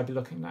 where should I be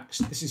looking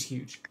next. This is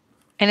huge.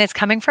 And it's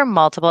coming from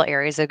multiple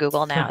areas of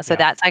Google now. So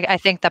that's, I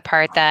think, the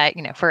part that,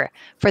 you know, for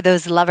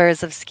those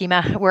lovers of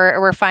schema,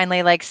 we're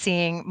finally like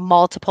seeing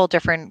multiple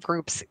different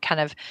groups kind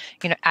of,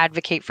 you know,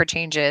 advocate for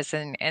changes.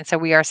 And so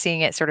we are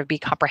seeing it sort of be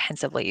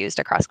comprehensively used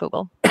across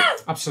Google.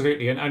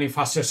 Absolutely, and only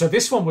faster. So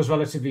this one was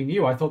relatively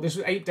new. I thought this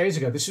was 8 days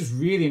ago. This was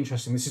really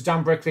interesting. This is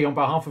Dan Berkel on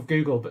behalf of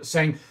Google, but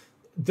saying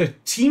the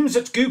teams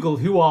at Google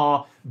who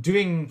are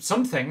doing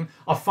something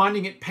are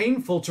finding it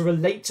painful to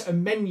relate a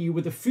menu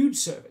with a food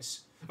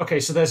service.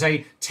 Okay, so there's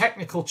a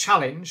technical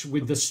challenge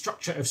with the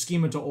structure of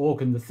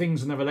schema.org and the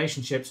things and the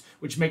relationships,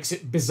 which makes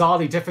it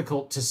bizarrely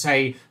difficult to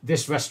say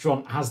this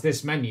restaurant has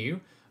this menu.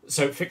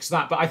 So fix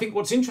that. But I think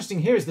what's interesting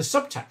here is the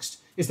subtext,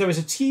 is there is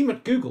a team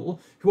at Google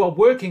who are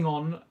working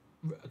on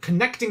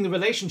connecting the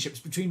relationships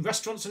between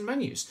restaurants and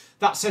menus.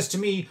 That says to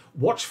me,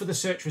 watch for the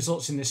search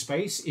results in this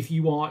space. If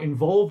you are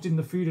involved in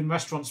the food and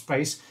restaurant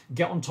space,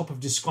 get on top of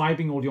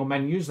describing all your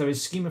menus. There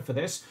is schema for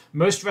this.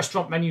 Most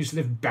restaurant menus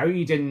live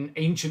buried in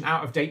ancient,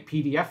 out-of-date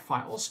PDF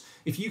files.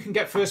 If you can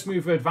get first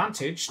mover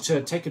advantage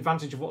to take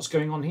advantage of what's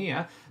going on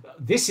here,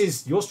 this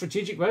is your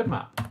strategic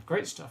roadmap.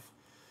 Great stuff.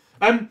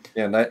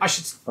 I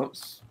should...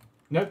 Oops.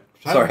 No?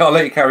 Sorry, I'll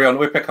let you carry on.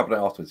 We'll pick up on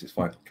it afterwards. It's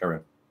fine. Carry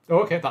on. Oh,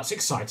 okay, that's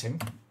exciting.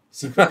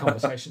 Secret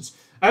conversations.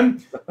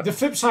 The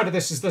flip side of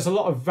this is there's a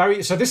lot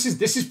of so this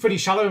is pretty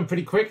shallow and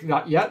pretty quick.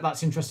 Yeah,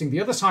 that's interesting. The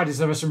other side is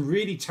there are some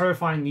really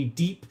terrifyingly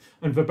deep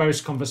and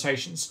verbose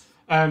conversations,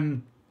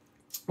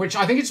 which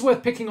I think it's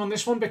worth picking on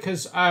this one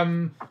because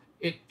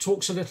it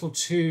talks a little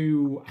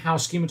to how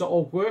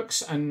schema.org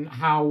works and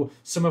how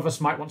some of us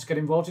might want to get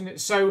involved in it.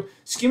 So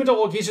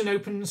schema.org is an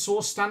open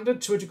source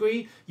standard to a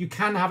degree. You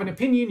can have an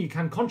opinion, you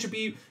can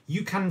contribute,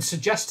 you can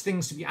suggest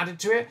things to be added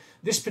to it.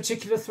 This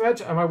particular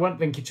thread, and I won't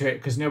link you to it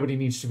because nobody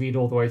needs to read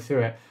all the way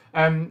through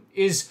it,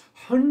 is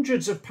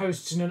hundreds of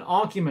posts in an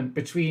argument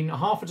between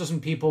half a dozen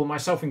people,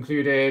 myself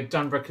included,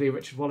 Dan Berkel,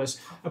 Richard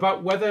Wallace,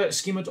 about whether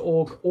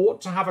schema.org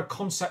ought to have a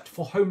concept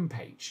for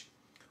homepage,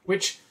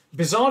 which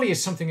bizarrely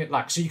is something it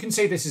lacks. So you can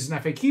say this is an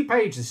FAQ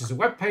page, this is a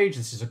web page,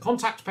 this is a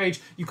contact page.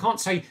 You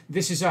can't say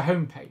this is a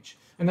home page.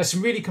 And there's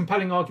some really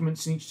compelling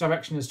arguments in each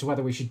direction as to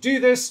whether we should do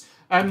this.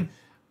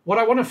 What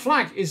I want to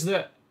flag is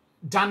that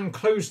Dan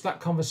closed that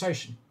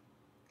conversation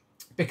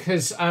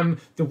because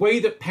the way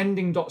that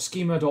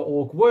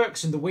pending.schema.org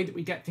works and the way that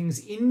we get things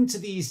into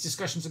these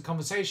discussions and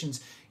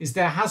conversations is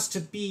there has to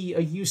be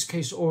a use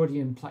case already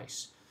in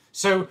place.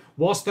 So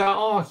whilst there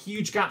are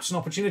huge gaps and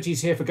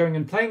opportunities here for going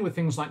and playing with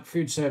things like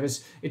food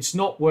service, it's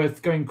not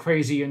worth going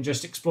crazy and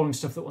just exploring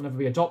stuff that will never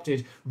be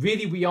adopted.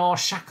 Really, we are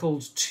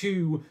shackled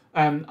to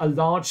a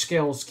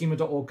large-scale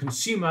schema.org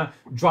consumer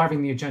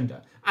driving the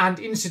agenda. And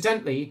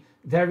incidentally,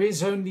 there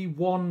is only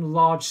one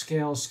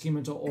large-scale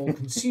schema.org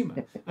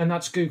consumer, and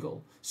that's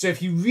Google. So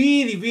if you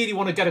really, really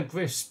want to get a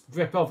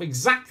grip of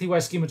exactly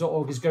where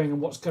schema.org is going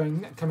and what's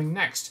coming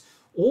next,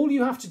 all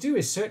you have to do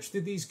is search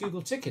through these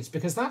Google tickets,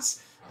 because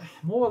that's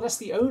more or less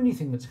the only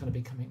thing that's going to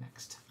be coming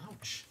next.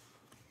 Ouch.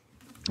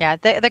 Yeah,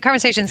 the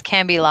conversations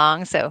can be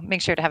long, so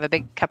make sure to have a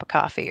big cup of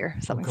coffee or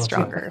something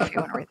stronger if you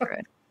want to read through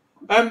it.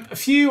 A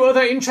few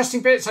other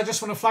interesting bits I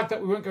just want to flag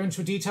that we won't go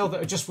into detail that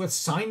are just worth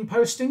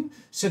signposting.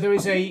 So there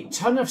is a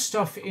ton of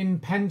stuff in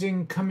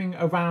pending coming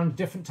around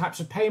different types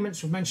of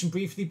payments we've mentioned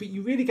briefly, but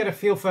you really get a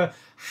feel for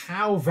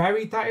how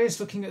varied that is,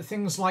 looking at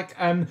things like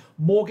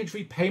mortgage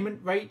repayment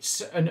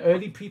rates and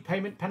early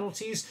prepayment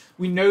penalties.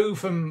 We know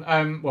from,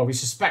 well, we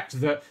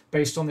suspect that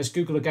based on this,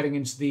 Google are getting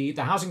into the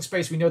housing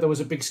space. We know there was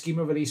a big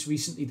schema release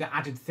recently that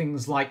added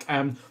things like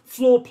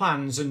floor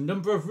plans and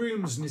number of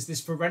rooms, and is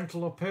this for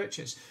rental or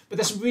purchase? But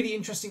there's some really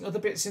interesting other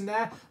bits in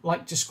there,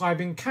 like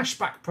describing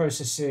cashback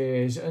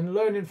processes and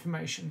loan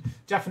information.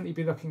 Definitely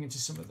be looking into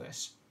some of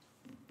this.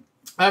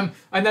 And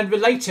then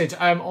related,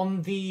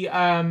 on the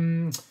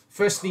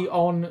firstly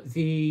on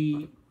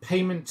the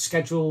payment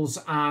schedules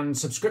and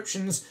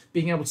subscriptions,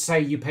 being able to say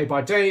you pay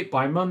by day,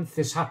 by month,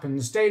 this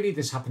happens daily,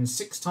 this happens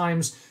 6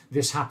 times,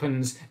 this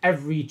happens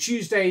every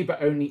Tuesday,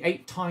 but only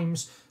 8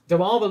 times.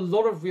 There are a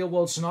lot of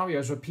real-world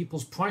scenarios where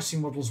people's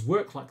pricing models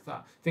work like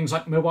that. Things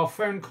like mobile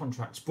phone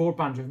contracts,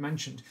 broadband we've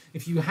mentioned.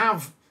 If you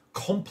have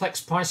complex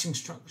pricing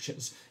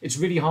structures, it's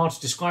really hard to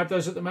describe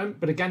those at the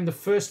moment. But again, the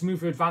first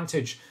mover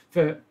advantage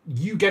for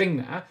you getting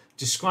there,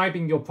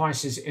 describing your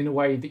prices in a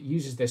way that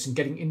uses this and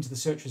getting into the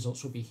search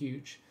results will be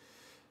huge.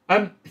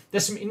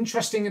 There's some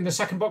interesting, in the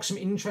second box, some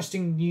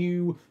interesting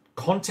new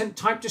content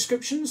type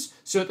descriptions.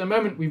 So at the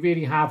moment, we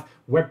really have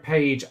web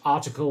page,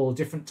 article,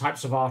 different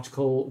types of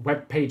article,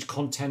 web page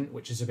content,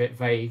 which is a bit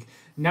vague.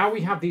 Now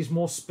we have these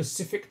more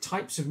specific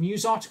types of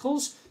news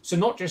articles. So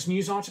not just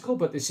news article,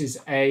 but this is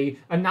a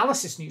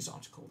analysis news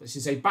article. This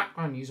is a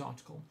background news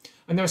article.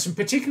 And there are some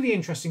particularly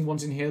interesting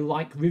ones in here,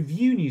 like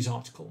review news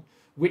article,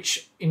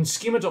 which in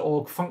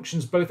schema.org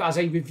functions both as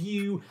a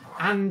review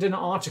and an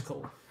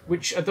article,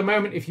 which at the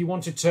moment, if you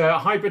wanted to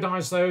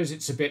hybridize those,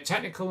 it's a bit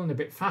technical and a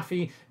bit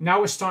faffy.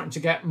 Now we're starting to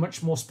get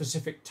much more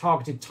specific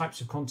targeted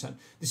types of content.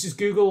 This is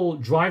Google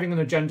driving an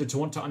agenda to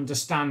want to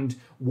understand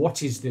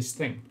what is this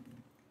thing.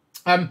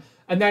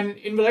 And then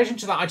in relation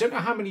to that, I don't know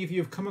how many of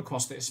you have come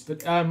across this,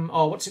 but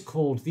what's it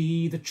called?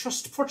 The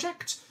Trust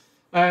Project?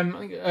 I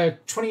think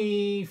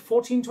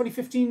 2014,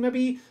 2015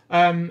 maybe.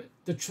 I've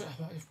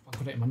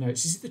got it in my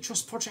notes. Is it the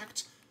Trust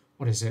Project?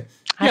 What is it?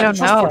 I don't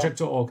know.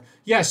 TrustProject.org.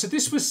 Yeah, so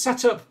this was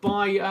set up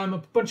by a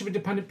bunch of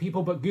independent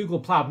people, but Google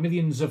plowed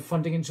millions of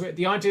funding into it.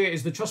 The idea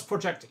is the Trust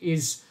Project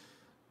is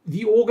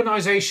the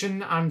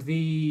organization and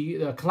the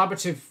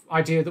collaborative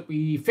idea that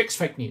we fix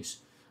fake news.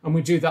 And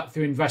we do that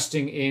through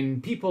investing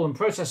in people and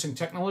processing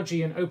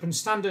technology and open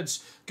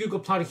standards. Google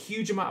plowed a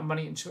huge amount of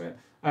money into it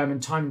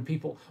and time and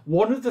people.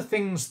 One of the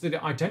things that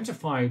it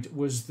identified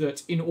was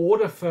that in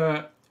order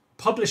for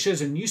publishers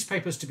and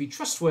newspapers to be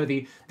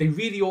trustworthy, they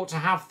really ought to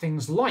have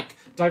things like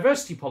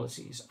diversity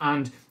policies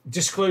and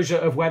disclosure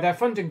of where their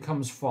funding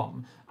comes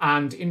from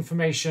and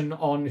information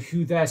on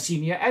who their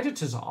senior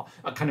editors are.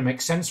 That kind of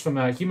makes sense from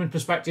a human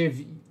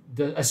perspective.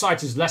 A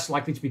site is less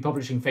likely to be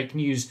publishing fake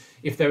news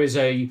if there is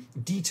a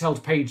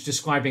detailed page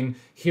describing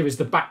here is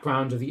the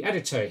background of the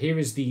editor, here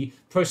is the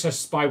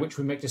process by which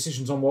we make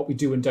decisions on what we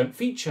do and don't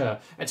feature,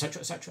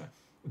 etc., etc.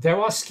 There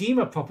are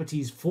schema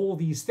properties for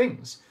these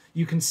things.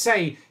 You can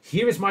say,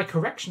 here is my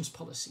corrections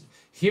policy.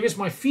 Here is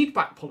my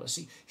feedback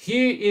policy.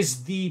 Here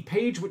is the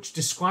page which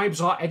describes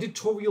our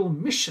editorial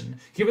mission.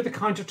 Here are the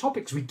kinds of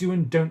topics we do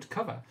and don't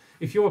cover.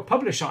 If you're a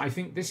publisher, I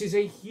think this is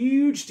a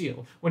huge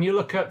deal. When you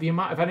look at the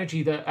amount of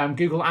energy that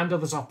Google and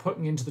others are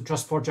putting into the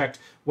Trust Project,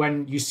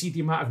 when you see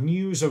the amount of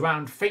news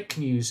around fake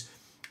news,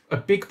 a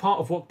big part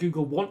of what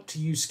Google want to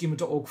use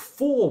schema.org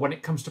for when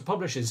it comes to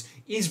publishers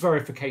is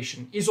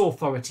verification, is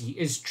authority,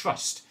 is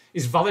trust,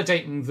 is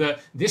validating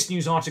that this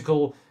news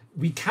article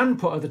we can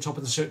put at the top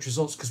of the search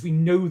results because we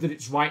know that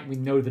it's right, we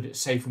know that it's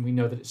safe, and we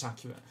know that it's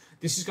accurate.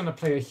 This is going to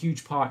play a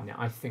huge part in it,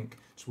 I think.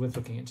 It's worth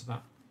looking into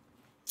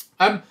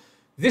that.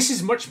 This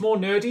is much more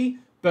nerdy,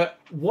 but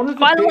one of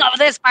the I love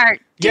this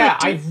part.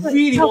 I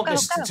really want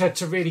this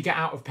to really get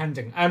out of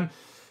pending.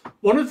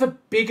 One of the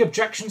big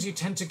objections you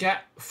tend to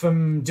get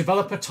from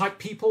developer-type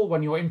people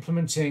when you're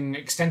implementing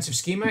extensive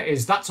schema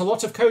is that's a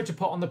lot of code to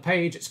put on the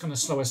page, it's going to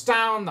slow us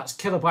down, that's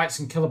kilobytes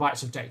and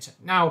kilobytes of data.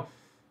 Now,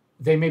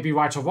 they may be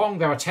right or wrong.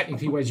 There are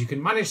technically ways you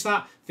can manage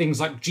that. Things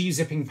like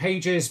gzipping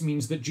pages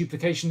means that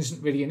duplication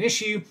isn't really an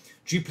issue.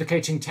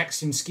 Duplicating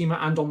text in schema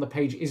and on the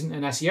page isn't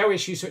an SEO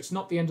issue, so it's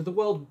not the end of the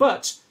world.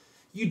 But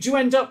you do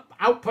end up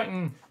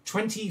outputting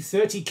 20,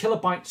 30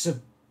 kilobytes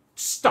of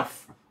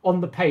stuff on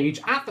the page,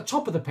 at the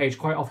top of the page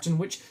quite often,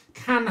 which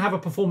can have a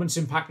performance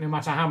impact no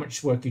matter how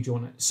much work you do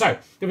on it. So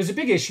there is a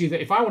big issue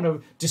that if I want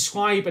to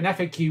describe an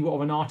FAQ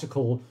or an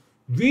article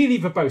really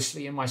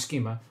verbosely in my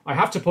schema, I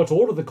have to put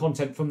all of the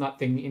content from that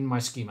thing in my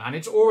schema, and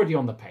it's already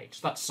on the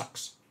page. That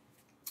sucks.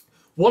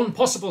 One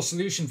possible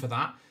solution for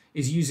that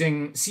is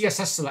using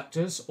CSS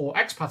selectors or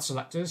XPath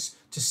selectors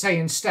to say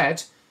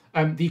instead,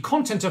 the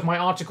content of my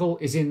article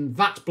is in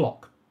that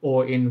block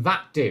or in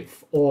that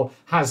div or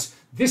has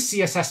this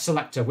CSS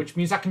selector, which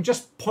means I can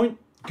just point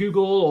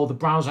Google or the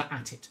browser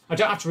at it. I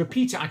don't have to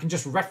repeat it. I can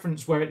just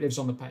reference where it lives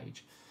on the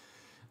page.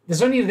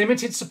 There's only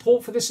limited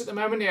support for this at the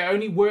moment. It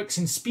only works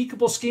in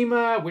speakable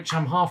schema, which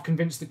I'm half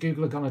convinced that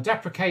Google are going to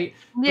deprecate.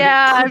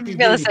 Yeah, I feel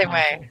the same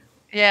way.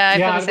 Yeah, I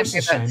feel the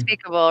same way about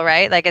speakable,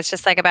 right? Like it's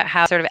just like about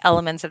how sort of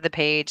elements of the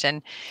page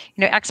and,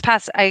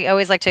 XPaths, I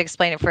always like to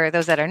explain it for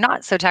those that are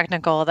not so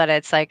technical that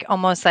it's like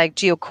almost like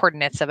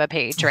geocoordinates of a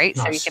page, right?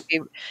 Nice. So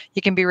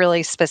you can be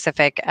really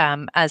specific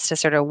as to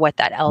sort of what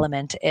that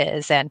element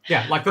is. And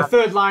yeah, like the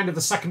third line of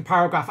the second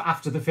paragraph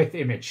after the fifth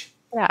image.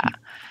 Yeah.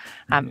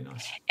 Really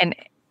nice.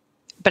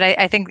 But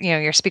I think,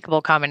 your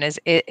speakable comment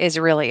is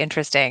really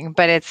interesting,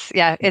 but it's,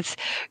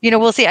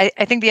 we'll see.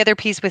 I think the other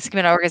piece with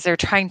Schema.org is they're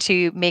trying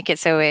to make it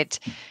so it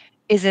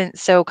isn't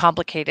so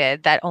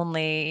complicated that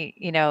only,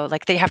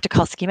 like they have to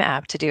call Schema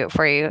app to do it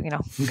for you,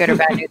 good or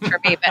bad news for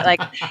me. But like,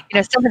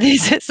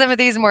 some of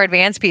these more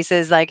advanced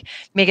pieces, like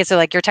make it so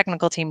like your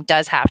technical team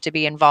does have to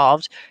be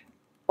involved,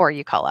 or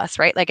you call us,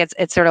 right? Like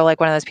it's sort of like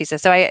one of those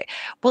pieces. So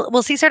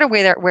we'll see sort of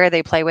where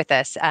they play with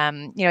this.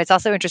 It's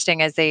also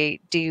interesting as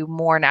they do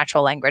more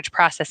natural language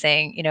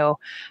processing,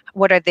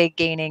 what are they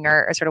gaining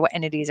or sort of what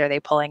entities are they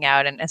pulling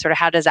out and sort of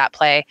how does that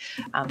play?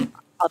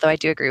 Although I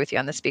do agree with you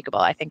on the speakable,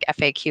 I think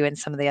FAQ and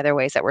some of the other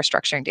ways that we're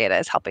structuring data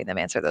is helping them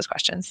answer those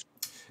questions.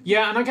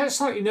 Yeah, and I get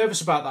slightly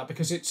nervous about that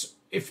because it's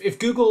if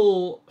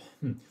Google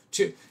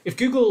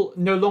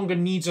no longer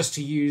needs us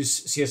to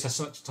use CSS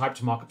selector type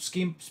to mark up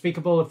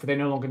speakable, if they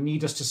no longer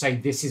need us to say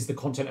this is the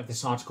content of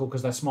this article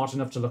because they're smart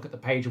enough to look at the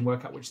page and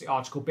work out which the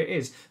article bit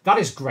is, that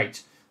is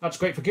great. That's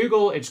great for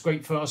Google. It's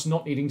great for us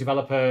not needing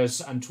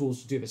developers and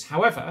tools to do this.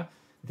 However,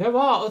 there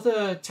are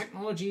other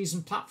technologies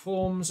and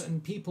platforms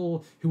and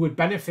people who would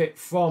benefit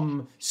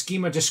from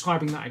Schema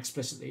describing that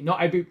explicitly.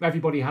 Not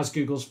everybody has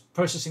Google's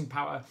processing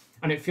power,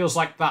 and it feels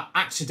like that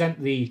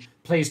accidentally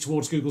plays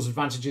towards Google's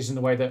advantages in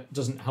a way that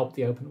doesn't help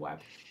the open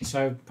web.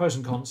 So pros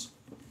and cons.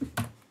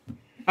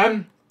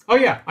 Oh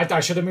yeah, I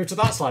should have moved to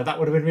that slide. That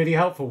would have been really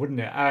helpful,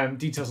 wouldn't it?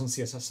 Details on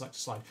CSS selector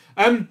slide.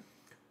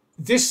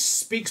 This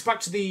speaks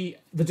back to the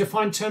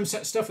defined term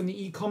set stuff in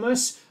the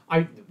e-commerce.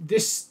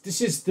 This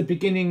is the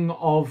beginning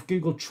of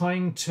Google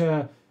trying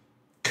to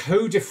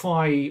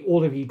codify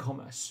all of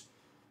e-commerce.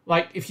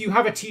 Like if you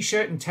have a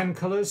t-shirt in 10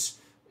 colors,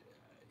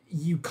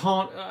 you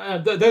can't,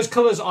 those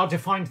colors are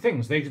defined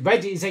things.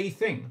 Red is a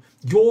thing.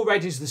 Your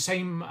red is the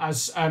same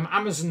as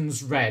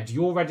Amazon's red.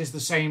 Your red is the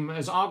same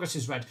as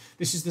Argus's red.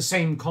 This is the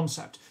same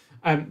concept.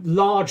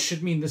 Large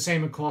should mean the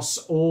same across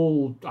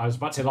all, I was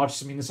about to say large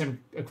should mean the same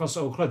across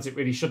all CLUDs. It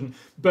really shouldn't.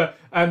 But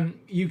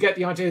you get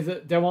the idea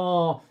that there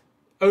are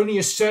only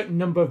a certain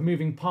number of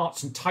moving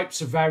parts and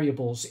types of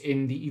variables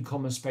in the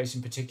e-commerce space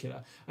in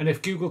particular. And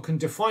if Google can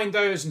define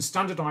those and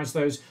standardize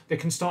those, they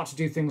can start to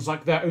do things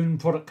like their own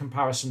product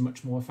comparison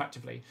much more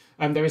effectively.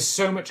 There is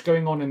so much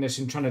going on in this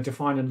in trying to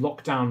define and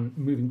lock down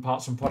moving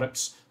parts and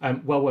products,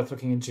 well worth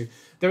looking into.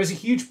 There is a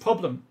huge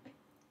problem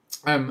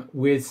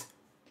with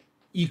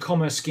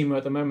e-commerce schema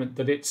at the moment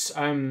that it's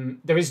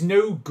there is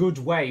no good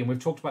way, and we've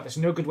talked about this,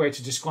 no good way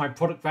to describe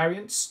product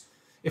variants.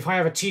 If I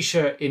have a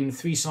t-shirt in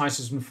 3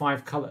 sizes and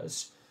 5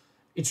 colors,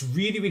 it's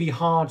really, really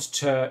hard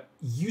to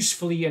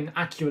usefully and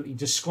accurately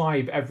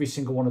describe every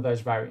single one of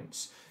those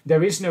variants.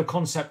 There is no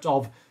concept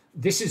of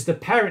this is the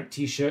parent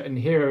t-shirt and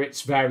here are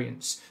its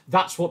variants.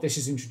 That's what this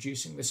is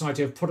introducing. This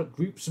idea of product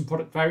groups and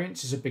product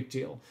variants is a big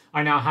deal.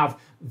 I now have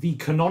the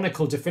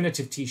canonical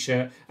definitive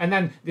t-shirt, and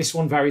then this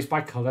one varies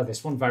by color,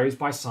 this one varies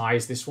by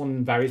size, this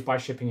one varies by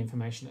shipping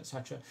information,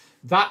 etc.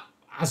 That,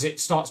 as it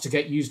starts to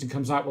get used and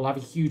comes out, will have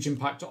a huge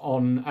impact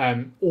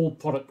on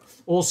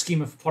all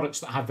schema for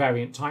products that have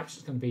variant types.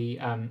 It's going to be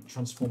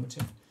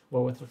transformative,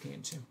 well worth looking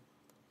into.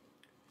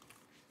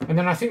 And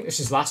then I think this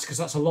is last because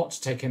that's a lot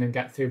to take in and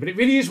get through. But it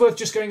really is worth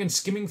just going and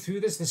skimming through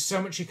this. There's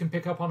so much you can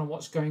pick up on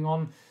what's going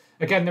on.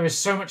 Again, there is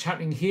so much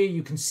happening here.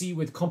 You can see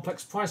with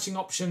complex pricing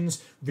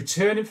options,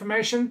 return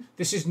information.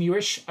 This is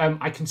newish.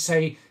 I can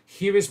say,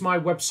 here is my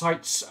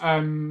website's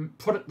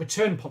product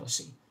return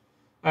policy.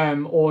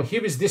 Or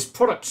here is this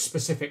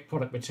product-specific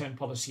product return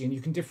policy, and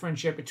you can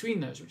differentiate between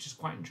those, which is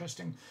quite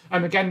interesting.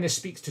 Again, this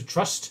speaks to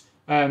trust.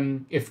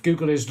 If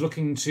Google is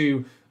looking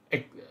to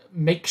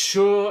make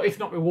sure, if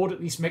not reward,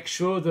 at least make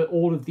sure that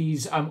all of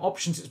these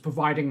options it's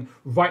providing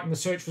right in the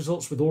search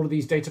results with all of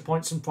these data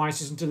points and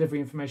prices and delivery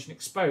information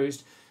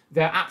exposed,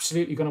 they're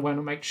absolutely going to want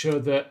to make sure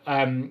that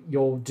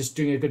you're just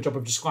doing a good job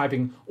of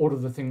describing all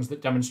of the things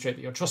that demonstrate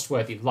that you're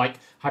trustworthy, like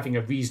having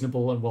a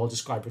reasonable and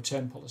well-described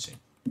return policy.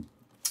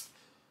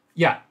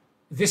 Yeah,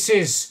 this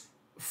is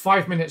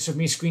 5 minutes of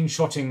me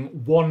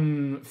screenshotting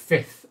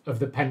 1/5 of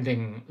the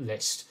pending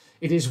list.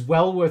 It is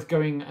well worth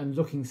going and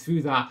looking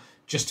through that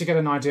just to get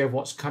an idea of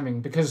what's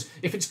coming. Because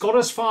if it's got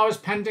as far as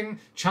pending,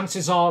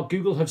 chances are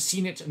Google have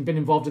seen it and been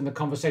involved in the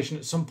conversation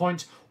at some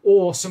point,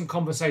 or some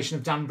conversation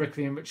of Dan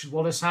Brickley and Richard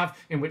Wallace have,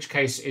 in which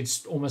case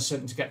it's almost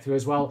certain to get through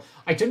as well.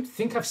 I don't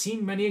think I've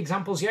seen many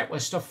examples yet where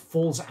stuff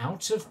falls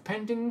out of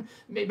pending,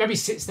 maybe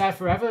sits there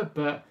forever,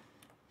 but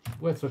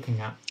worth looking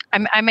at.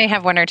 I may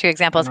have one or two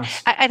examples.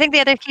 Nice. I think the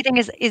other key thing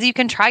is you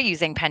can try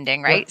using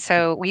pending, right? Yep.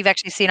 So we've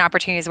actually seen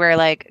opportunities where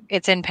like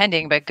it's in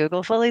pending, but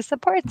Google fully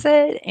supports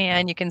it,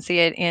 and you can see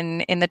it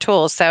in the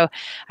tools. So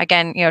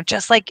again,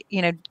 just like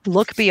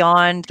look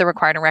beyond the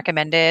required and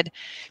recommended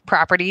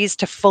properties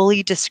to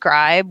fully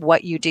describe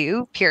what you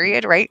do.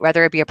 Period. Right?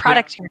 Whether it be a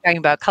product, you're talking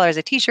about colors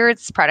of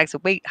t-shirts, products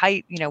of weight,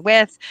 height,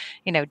 width,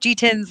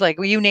 GTINs, like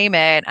you name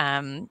it.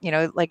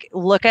 Like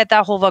look at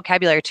that whole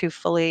vocabulary to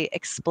fully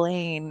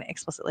explain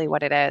explicitly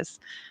what it is.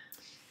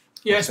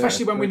 Yeah,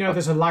 especially when we know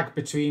there's a lag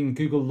between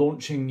Google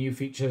launching new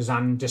features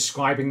and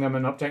describing them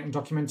and updating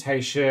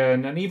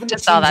documentation and even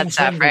just the all teams that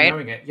stuff, internally right?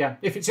 knowing it. Yeah,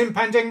 if it's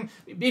impending,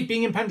 it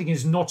being impending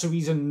is not a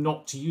reason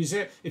not to use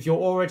it. If you're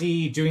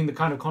already doing the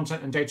kind of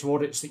content and data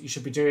audits that you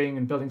should be doing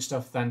and building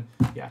stuff, then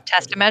yeah.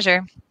 Test and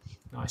measure.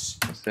 Nice.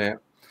 That's it.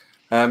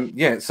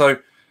 Yeah, so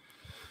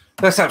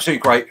that's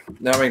absolutely great.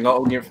 I mean, like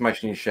all the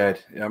information you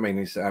shared, I mean,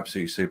 it's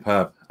absolutely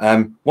superb.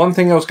 One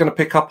thing I was going to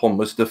pick up on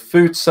was the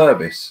food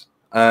service.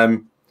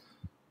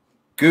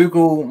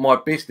 Google My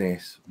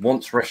Business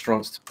wants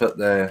restaurants to put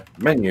their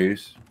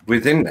menus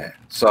within there.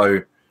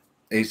 So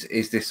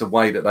is this a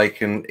way that they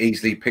can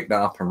easily pick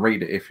that up and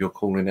read it if you're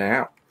calling it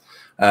out?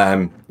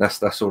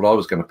 That's all I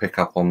was going to pick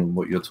up on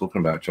what you're talking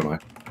about, Jono.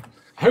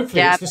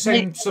 Hopefully it's the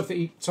same stuff that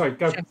you... Sorry,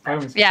 go.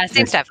 Yeah,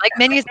 same stuff. Like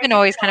menu's been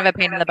always kind of a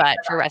pain in the butt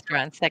for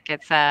restaurants. Like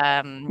it's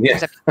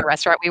there's a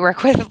restaurant we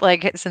work with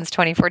like since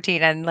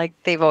 2014, and like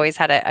they've always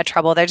had a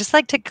trouble. They're just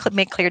like to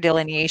make clear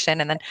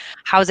delineation, and then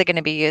how is it going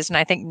to be used? And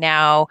I think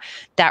now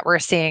that we're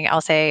seeing,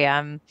 I'll say,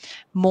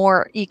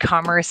 more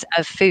e-commerce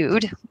of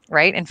food,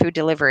 right, and food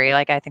delivery,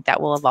 like I think that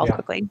will evolve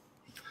quickly.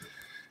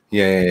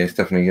 Yeah, it's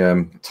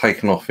definitely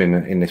taken off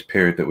in this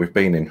period that we've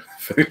been in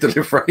food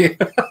delivery.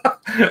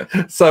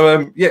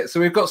 So so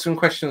we've got some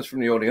questions from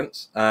the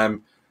audience.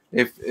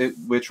 If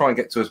we'll try and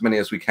get to as many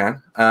as we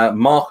can.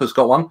 Mark has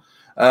got one.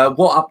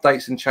 What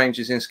updates and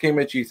changes in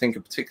Schema do you think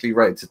are particularly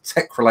related to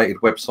tech-related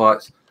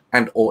websites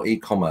and or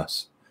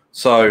e-commerce?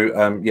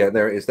 So yeah,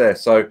 there it is there.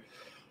 So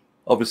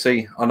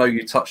obviously, I know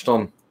you touched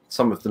on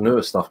some of the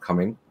newer stuff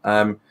coming.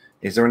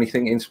 Is there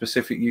anything in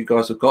specific you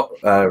guys have got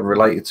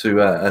related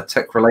to a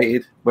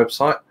tech-related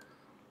website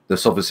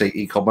that's obviously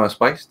e-commerce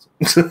based?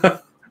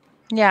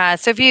 Yeah.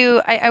 So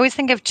I always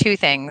think of two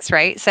things,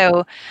 right?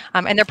 So,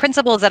 and they're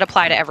principles that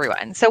apply to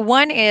everyone. So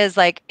one is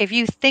like, if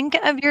you think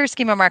of your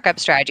schema markup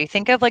strategy,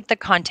 think of like the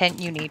content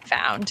you need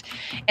found.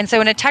 And so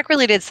in a tech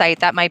related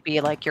site, that might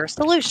be like your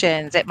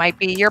solutions, it might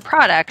be your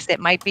products, it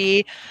might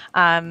be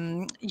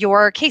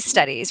your case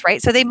studies,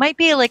 right? So they might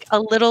be like a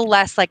little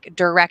less like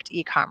direct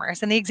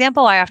e-commerce. And the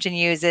example I often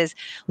use is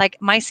like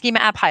my schema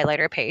app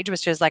highlighter page,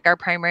 which is like our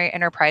primary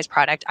enterprise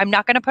product. I'm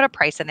not going to put a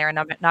price in there, and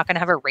I'm not going to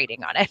have a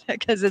rating on it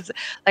because it's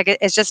like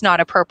it's just not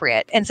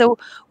appropriate. And so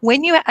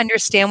when you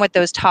understand what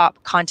those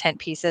top content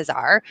pieces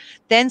are,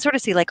 then sort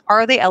of see like,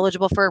 are they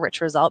eligible for a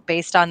rich result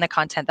based on the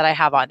content that I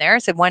have on there?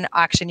 So one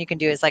action you can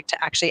do is like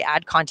to actually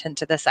add content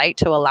to the site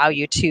to allow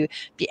you to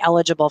be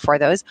eligible for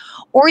those.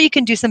 Or you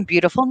can do some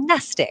beautiful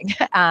nesting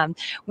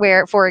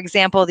where, for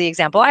example, the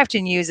example I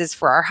often use is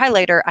for our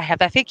highlighter, I have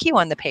FAQ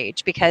on the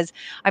page because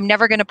I'm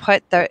never going to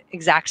put the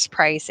exact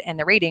price and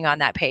the rating on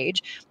that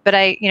page. But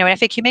an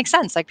FAQ makes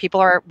sense. Like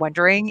people are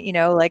wondering,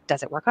 like,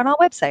 does it work on all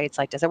websites?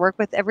 Like, does it work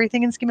with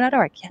everything in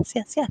schema.org? Yes,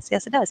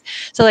 it does.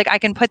 So like I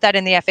can put that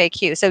in the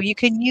FAQ. So you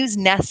can use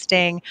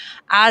nesting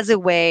as a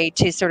way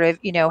to sort of,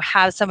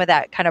 have some of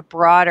that kind of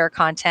broader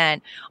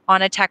content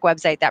on a tech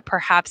website that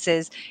perhaps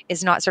is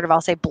not sort of,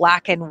 I'll say,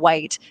 black and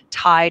white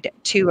tied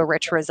to a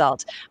rich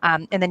result.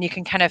 And then you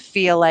can kind of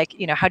feel like,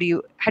 how do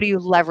you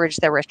leverage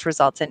the rich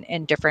results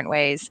in different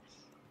ways?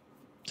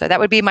 So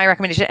that would be my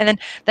recommendation. And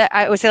then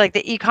I would say like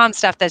the e-com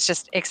stuff that's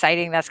just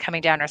exciting that's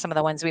coming down are some of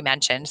the ones we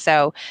mentioned.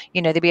 So,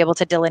 to be able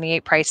to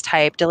delineate price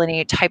type,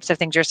 delineate types of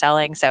things you're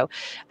selling. So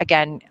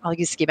again, I'll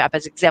use Schema App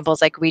as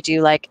examples. Like we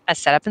do like a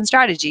setup and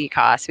strategy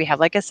cost. We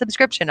have like a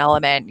subscription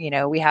element,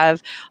 we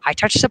have high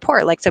touch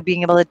support. Like, so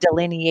being able to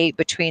delineate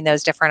between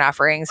those different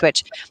offerings,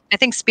 which I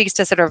think speaks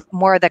to sort of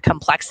more of the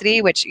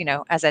complexity, which,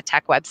 as a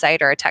tech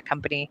website or a tech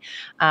company,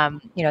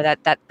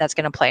 that's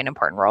going to play an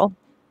important role.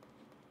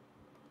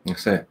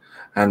 That's it.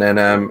 And then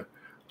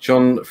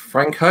John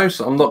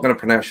Francos, I'm not going to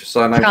pronounce your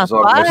surname because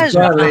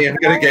I'm going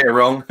to get it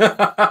wrong.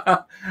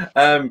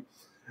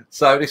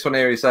 So this one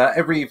here is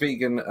every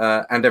vegan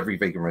and every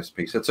vegan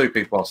recipe. So two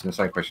people asking the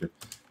same question.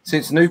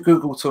 Since the new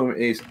Google tool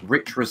is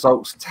Rich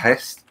Results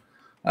Test,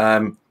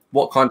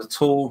 what kind of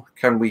tool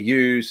can we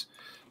use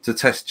to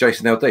test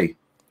JSON LD?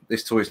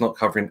 This tool is not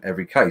covering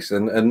every case.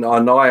 And I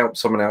know I helped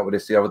someone out with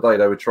this the other day.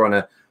 They were trying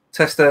to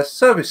test their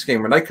service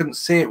schema and they couldn't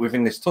see it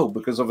within this tool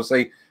because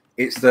obviously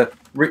it's the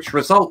rich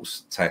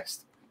results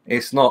test.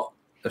 It's not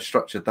a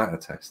structured data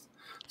test.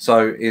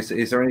 So is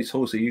there any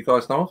tools that you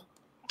guys know of?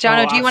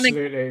 Jono, do you want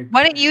to?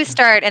 Why don't you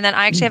start, and then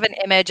I actually have an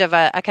image of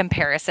a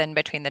comparison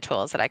between the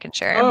tools that I can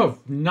share. Oh,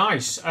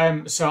 nice.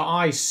 So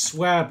I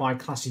swear by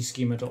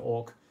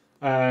classyschema.org.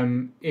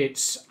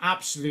 It's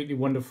absolutely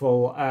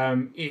wonderful.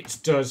 It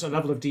does a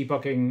level of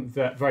debugging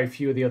that very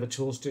few of the other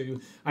tools do,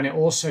 and it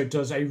also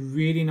does a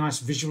really nice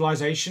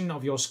visualization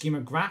of your schema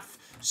graph,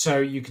 so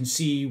you can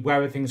see where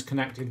everything's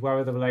connected, where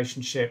are the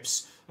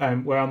relationships,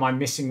 where are my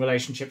missing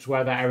relationships,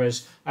 where are the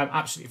errors.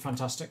 Absolutely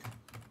fantastic.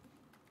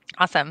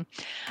 Awesome.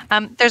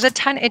 There's a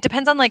ton. It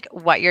depends on like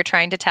what you're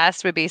trying to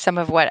test. Would be some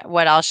of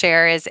what I'll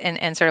share is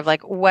and sort of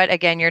like what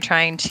again you're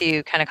trying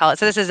to kind of call it.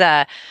 So this is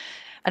an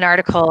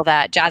article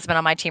that Jasmine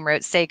on my team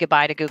wrote, Say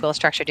Goodbye to Google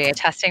Structured Data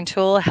Testing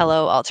Tool,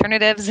 Hello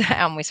Alternatives.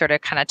 And we sort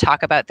of kind of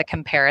talk about the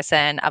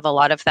comparison of a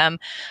lot of them.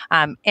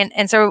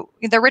 And so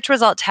the rich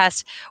result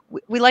test,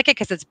 we like it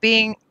because it's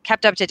being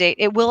kept up to date.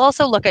 It will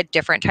also look at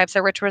different types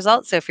of rich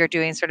results. So if you're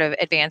doing sort of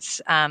advanced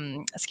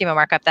schema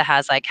markup that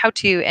has like how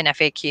to and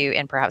FAQ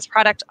and perhaps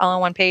product all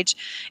on one page,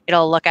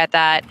 it'll look at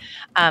that.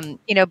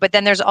 But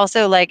then there's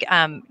also like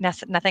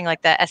nothing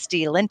like the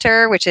SD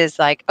linter, which is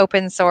like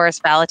open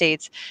source,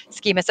 validates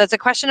schema. So it's a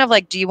question of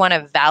like, do you want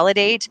to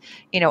validate,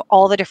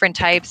 all the different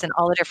types and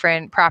all the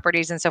different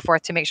properties and so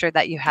forth to make sure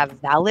that you have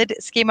valid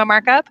schema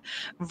markup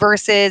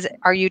versus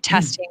are you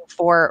testing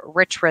for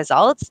rich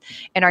results?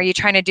 And are you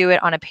trying to do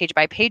it on a page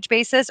by page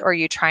basis or are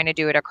you trying to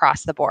do it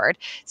across the board?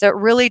 So it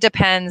really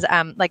depends.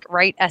 Like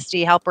Write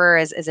SD Helper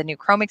is a new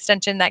Chrome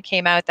extension that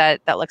came out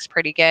that looks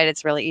pretty good.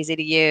 It's really easy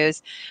to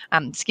use.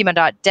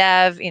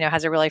 Schema.dev,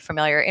 has a really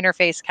familiar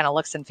interface, kind of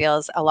looks and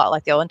feels a lot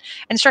like the old one.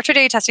 And structured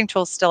data testing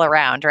tools still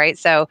around, right?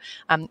 So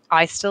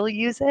I still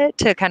use it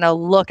to kind of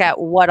look at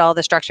what all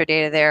the structured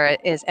data there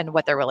is and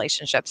what their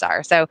relationships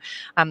are. So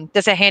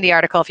this is a handy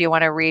article if you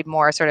want to read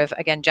more sort of,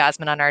 again,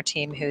 Jasmine on our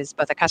team, who's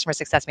both a customer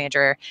success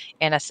manager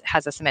and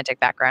has a semantic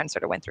background,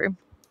 sort of went through.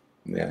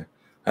 Yeah.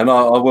 And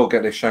I will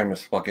get this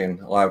shameless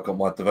plug-in. I've got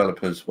my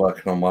developers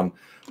working on one.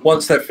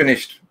 Once they've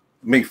finished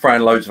me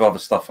throwing loads of other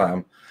stuff at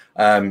them,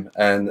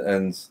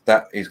 and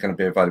that is going to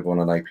be available on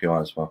an API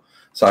as well.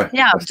 So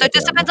yeah, so it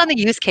just depends on the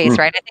use case,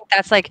 right? I think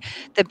that's like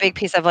the big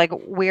piece of like,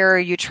 where are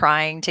you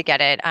trying to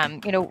get it?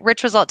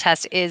 Rich result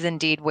test is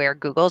indeed where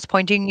Google's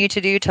pointing you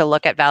to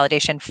look at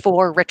validation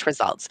for rich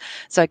results.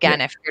 So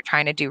again, if you're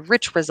trying to do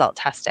rich result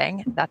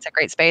testing, that's a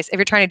great space. If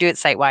you're trying to do it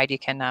site-wide, you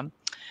can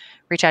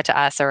reach out to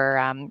us,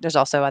 or there's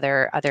also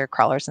other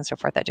crawlers and so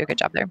forth that do a good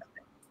job there.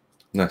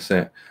 That's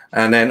it.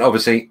 And then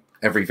obviously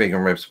every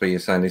vegan recipe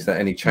is saying, is there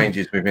any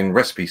changes within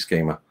recipe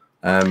schema?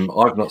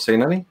 I've not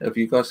seen any. Have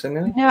you guys seen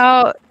any?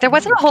 No, there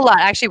wasn't a whole lot.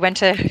 I actually went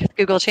to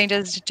Google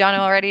Changes, Jono,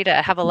 already to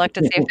have a look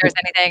to see if there's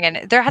anything,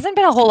 and there hasn't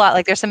been a whole lot.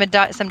 Like there's some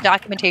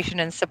documentation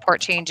and support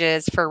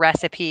changes for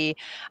recipe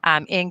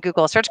in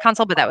Google Search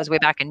Console, but that was way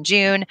back in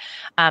June.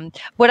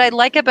 What I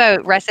like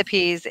about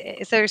recipes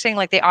is they're saying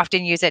like they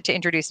often use it to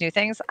introduce new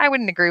things. I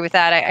wouldn't agree with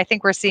that. I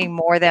think we're seeing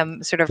more of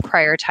them sort of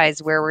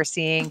prioritize where we're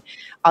seeing,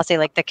 I'll say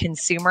like the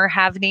consumer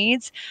have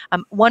needs.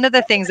 One of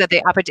the things that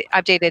they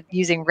updated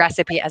using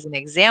recipe as an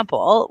example,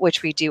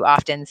 which we do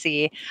often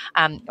see.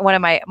 One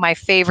of my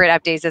favorite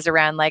updates is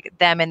around like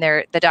them and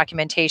the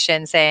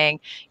documentation saying,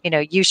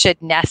 you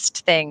should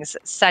nest things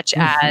such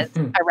as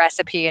a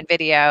recipe and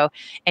video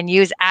and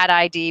use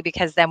 @ID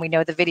because then we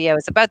know the video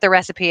is about the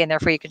recipe and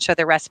therefore you can show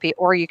the recipe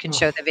or you can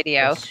show the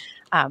video. Yes.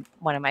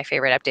 One of my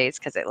favorite updates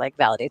because it like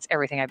validates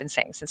everything I've been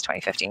saying since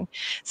 2015.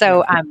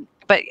 So,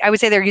 but I would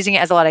say they're using it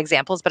as a lot of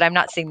examples, but I'm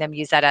not seeing them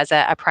use that as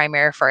a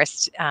primary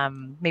first,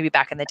 maybe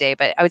back in the day,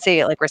 but I would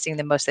say like we're seeing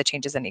the most of the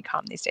changes in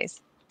e-com these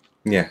days.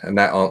 Yeah, and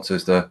that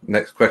answers the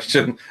next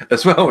question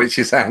as well, which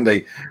is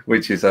handy,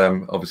 which is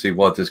obviously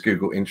why does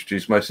Google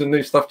introduce most of the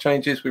new stuff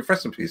changes with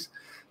recipes?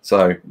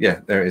 So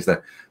yeah, there it is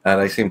there.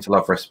 They seem to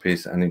love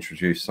recipes and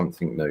introduce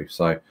something new.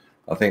 So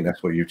I think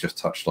that's what you've just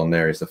touched on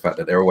there is the fact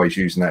that they're always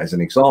using that as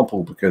an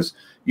example because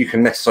you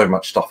can nest so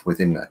much stuff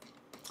within there.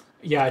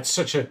 Yeah, it's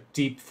such a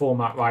deep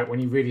format, right? When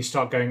you really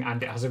start going,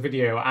 and it has a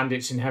video, and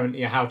it's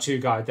inherently a how-to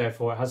guide,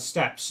 therefore it has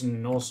steps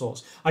and all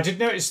sorts. I did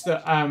notice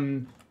that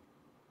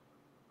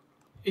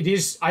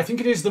I think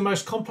it is the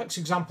most complex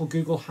example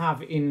Google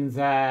have in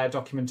their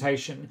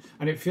documentation,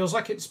 and it feels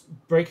like it's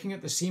breaking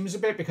at the seams a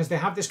bit because they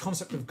have this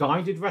concept of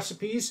guided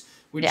recipes,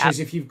 which is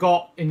if you've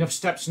got enough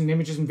steps and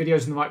images and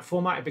videos in the right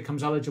format, it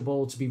becomes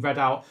eligible to be read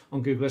out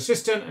on Google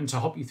Assistant and to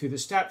help you through the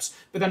steps.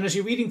 But then as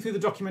you're reading through the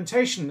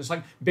documentation, it's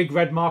like big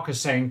red markers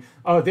saying,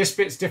 oh, this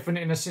bit's different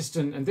in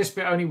Assistant and this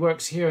bit only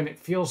works here, and it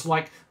feels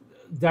like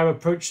their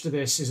approach to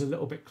this is a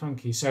little bit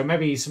clunky. So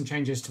maybe some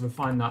changes to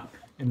refine that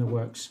in the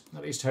works,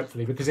 at least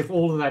hopefully, because if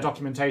all of their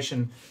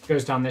documentation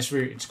goes down this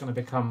route, it's going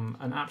to become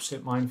an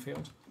absolute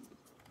minefield.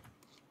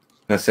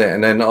 That's it.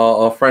 And then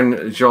our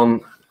friend Jean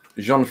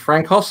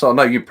Francos, I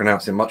know you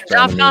pronounce it much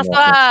better than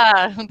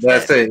me.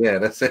 That's it. Yeah,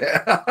 that's it.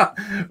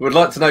 Would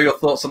like to know your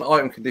thoughts on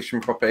item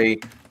condition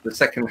property, the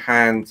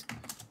second-hand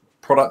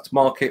product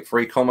market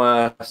for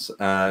e-commerce.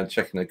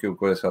 Checking the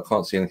Google, I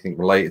can't see anything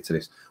related to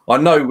this. I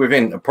know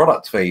within a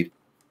product feed,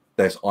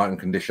 there's item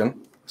condition.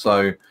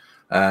 So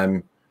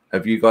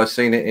Have you guys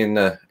seen it in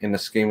the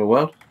schema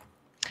world?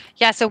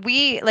 Yeah, so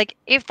we like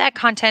if that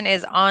content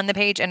is on the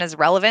page and is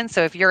relevant.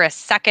 So if you're a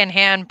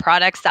secondhand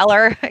product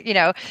seller,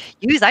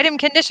 use item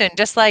condition.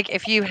 Just like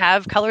if you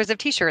have colors of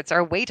t-shirts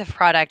or weight of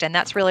product, and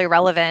that's really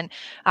relevant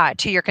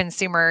to your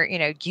consumer,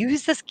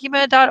 use the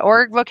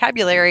schema.org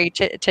vocabulary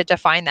to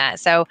define that.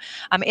 So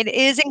it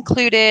is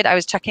included. I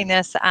was checking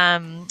this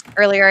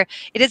earlier.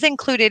 It is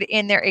included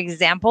in their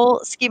example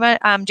schema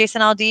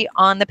JSON LD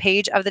on the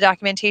page of the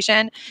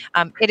documentation.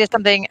 It is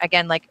something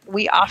again like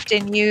we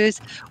often use.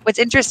 What's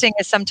interesting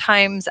is sometimes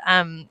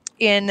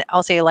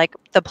I'll say like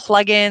the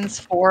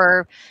plugins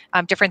for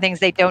different things,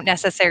 they don't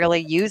necessarily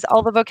use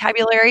all the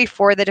vocabulary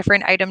for the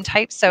different item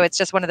types. So it's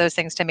just one of those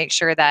things to make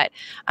sure that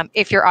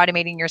if you're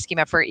automating your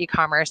schema for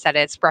e-commerce, that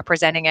it's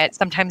representing it.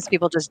 Sometimes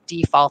people just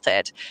default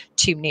it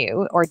to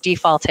new or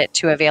default it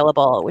to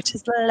available, which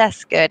is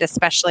less good,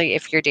 especially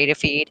if your data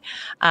feed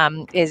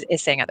is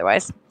saying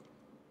otherwise.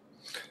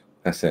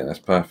 That's it. That's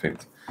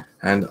perfect.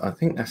 And I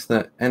think that's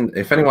the end.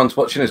 If anyone's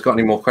watching has got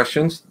any more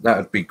questions, that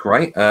would be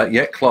great.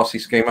 Yeah, classy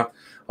schema.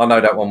 I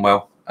know that one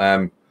well.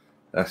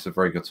 That's a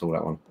very good tool,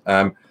 that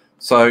one.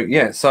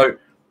 So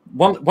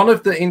one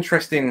of the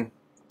interesting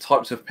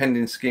types of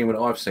pending schema that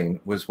I've seen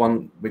was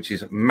one which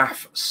is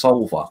Math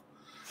Solver,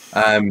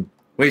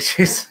 which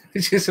is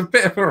a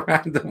bit of a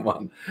random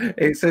one.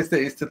 It says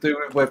that it's to do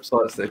with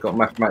websites that have got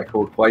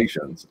mathematical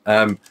equations.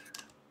 Have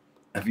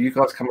you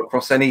guys come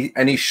across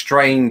any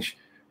strange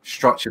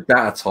structured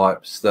data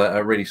types that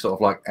are really sort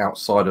of like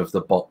outside of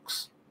the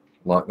box,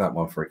 like that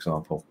one, for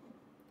example?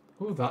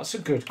 Oh, that's a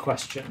good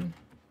question.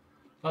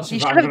 You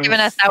should have given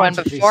us that one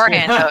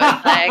beforehand. So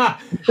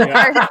it's like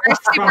our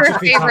super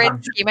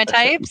favorite schema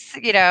types,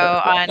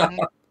 on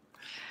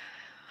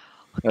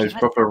those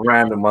proper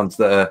random ones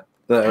that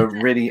are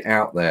really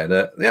out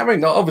there. I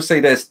mean, obviously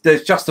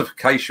there's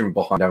justification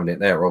behind it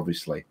there,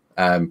 obviously.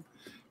 But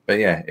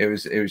yeah, it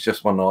was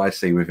just one that I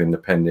see within the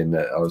pending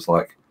that I was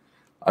like,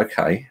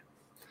 okay.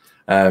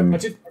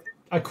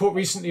 I caught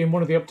recently in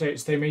one of the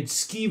updates they made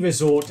ski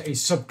resort a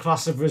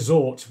subclass of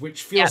resort,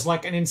 which feels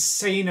like an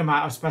insane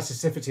amount of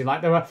specificity.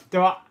 Like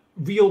there are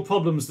real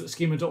problems that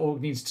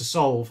schema.org needs to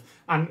solve,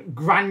 and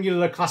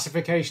granular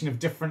classification of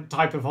different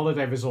type of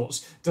holiday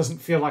resorts doesn't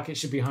feel like it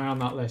should be high on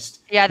that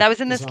list. Yeah, that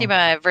was in the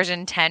schema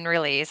version 10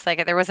 release.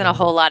 Like there wasn't a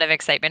whole lot of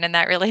excitement in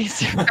that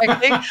release,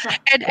 frankly.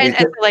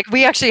 and like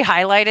we actually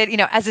highlighted,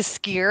 as a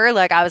skier,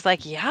 like I was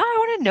like, yeah, I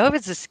want to know if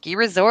it's a ski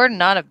resort,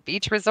 not a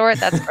beach resort.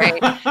 That's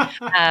great.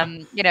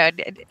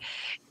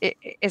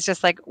 It's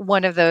just like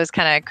one of those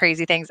kind of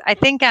crazy things. I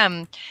think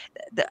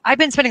I've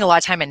been spending a lot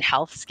of time in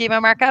health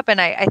schema markup,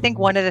 and I think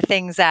one of the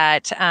things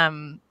that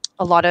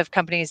a lot of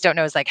companies don't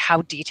know is like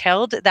how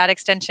detailed that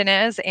extension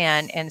is,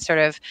 and sort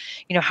of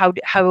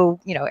how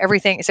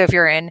everything. So if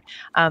you're in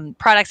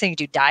products and you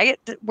do diet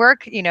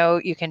work,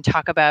 you can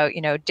talk about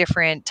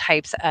different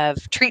types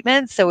of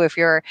treatments. So if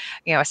you're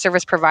a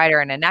service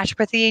provider in a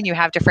naturopathy and you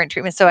have different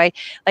treatments, so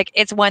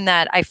it's one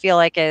that I feel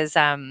like is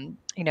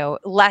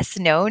less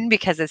known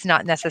because it's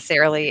not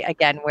necessarily,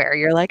 again, where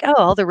you're like, oh,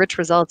 all the rich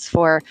results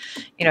for,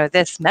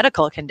 this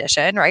medical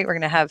condition, right? We're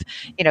going to have,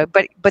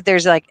 but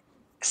there's like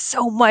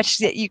so much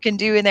that you can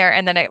do in there,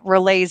 and then it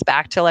relays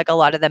back to like a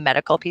lot of the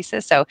medical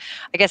pieces. So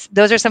I guess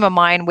those are some of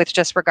mine with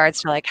just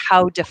regards to like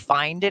how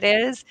defined it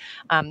is.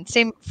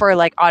 Same for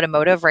like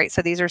automotive, right?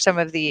 So these are some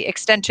of the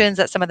extensions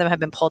that some of them have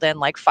been pulled in,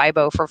 like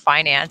FIBO for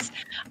finance.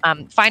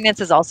 Finance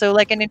is also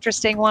like an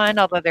interesting one,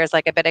 although there's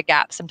like a bit of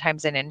gap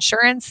sometimes in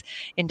insurance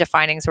in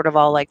defining sort of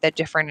all like the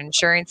different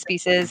insurance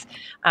pieces.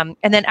 And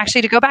then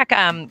actually to go back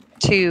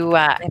to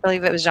I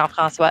believe it was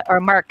Jean-François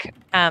or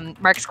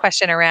Mark's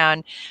question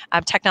around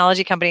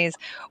technology companies.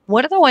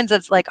 One of the ones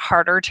that's like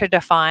harder to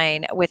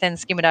define within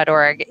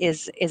schema.org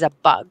is a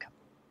bug.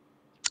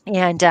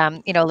 And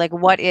like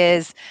what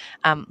is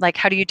like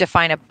how do you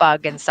define a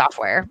bug in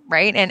software,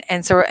 right?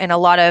 And so in a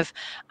lot of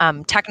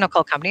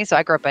technical companies, so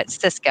I grew up at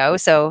Cisco,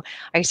 so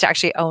I used to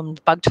actually own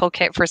Bug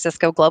Toolkit for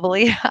Cisco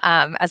globally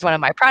as one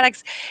of my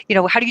products.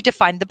 How do you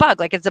define the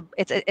bug? Like it's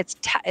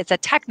a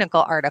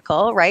technical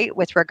article, right,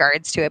 with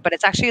regards to it, but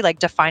it's actually like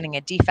defining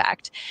a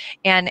defect,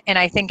 and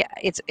I think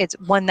it's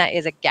one that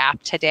is a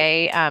gap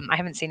today. I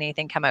haven't seen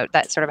anything come out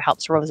that sort of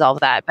helps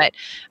resolve that, but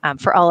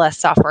for all us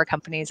software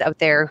companies out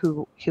there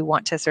who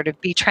want to sort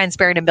of be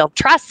transparent and build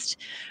trust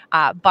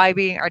by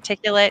being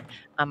articulate,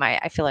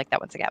 I feel like that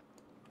one's a gap.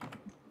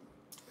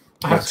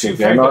 I have two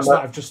favorites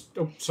that I've just...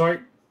 Oh, sorry.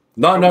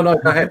 No,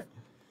 go ahead.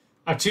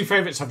 I have two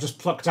favorites I've just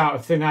plucked out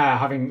of thin air,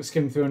 having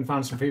skimmed through and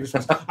found some previous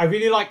ones. I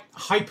really like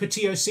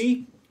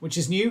HyperTOC, which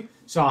is new.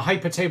 So a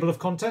hyper table of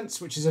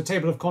contents, which is a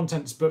table of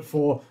contents, but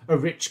for a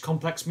rich,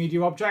 complex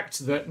media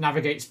object that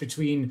navigates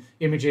between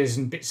images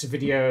and bits of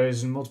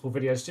videos and multiple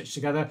videos stitched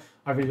together.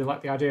 I really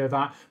like the idea of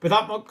that. But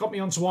that got me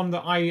onto one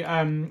that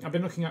I've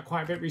been looking at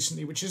quite a bit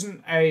recently, which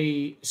isn't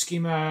a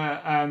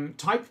schema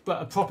type,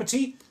 but a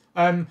property.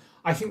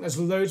 I think there's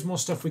loads more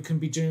stuff we can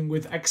be doing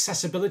with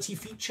accessibility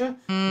feature,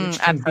 which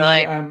can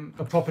absolutely. be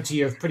a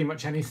property of pretty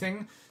much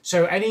anything.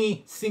 So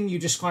anything you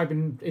describe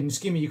in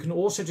Schema, you can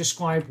also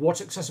describe what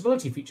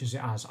accessibility features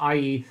it has,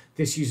 i.e.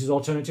 this uses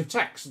alternative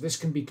text. This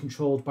can be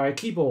controlled by a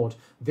keyboard.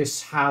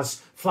 This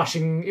has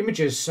flashing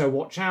images, so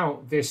watch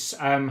out. This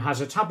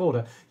has a tab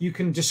order. You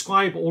can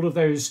describe all of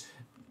those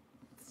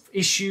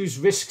issues,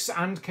 risks,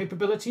 and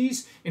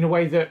capabilities in a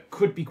way that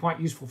could be quite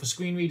useful for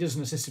screen readers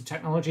and assistive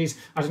technologies.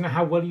 I don't know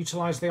how well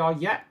utilized they are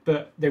yet,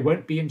 but they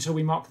won't be until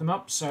we mark them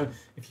up. So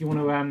if you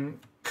want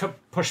to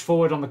push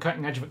forward on the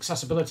cutting edge of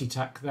accessibility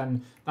tech,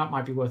 then that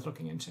might be worth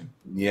looking into.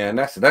 Yeah, and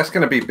that's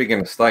going to be big in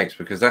the States,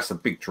 because that's a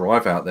big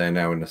drive out there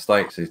now in the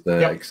States, is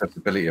the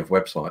accessibility of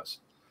websites.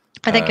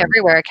 I think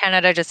everywhere.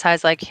 Canada just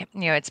has, like,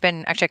 it's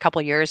been actually a couple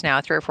of years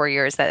now, 3 or 4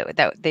 years that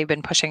they've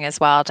been pushing as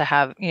well to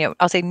have,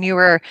 I'll say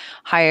newer,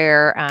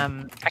 higher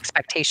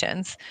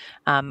expectations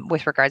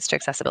with regards to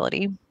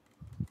accessibility.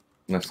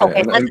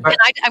 Okay,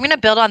 I'm going to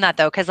build on that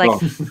though, because like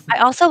I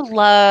also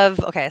love,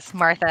 it's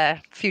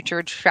Martha,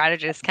 future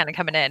strategist, kind of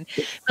coming in,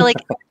 but like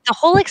the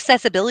whole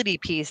accessibility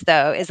piece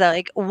though is that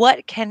like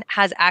what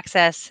has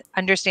access,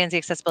 understands the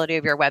accessibility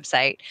of your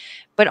website,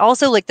 but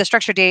also like the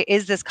structured data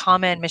is this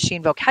common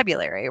machine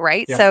vocabulary,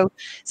 right? Yeah.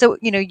 So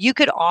you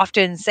could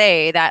often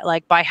say that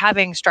like by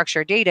having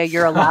structured data,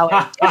 you're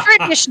allowing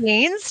different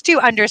machines to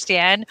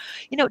understand,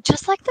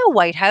 just like the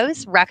White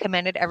House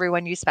recommended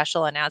everyone use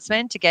special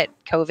announcement to get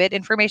COVID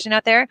information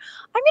out there.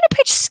 I'm going to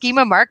pitch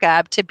schema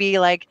markup to be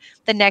like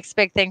the next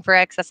big thing for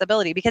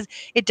accessibility, because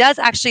it does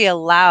actually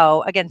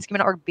allow, again,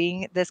 schema.org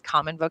being this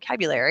common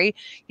vocabulary,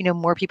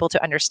 more people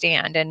to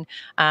understand. And,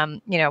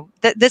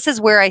 this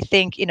is where I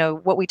think,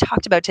 what we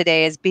talked about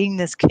today is being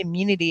this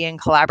community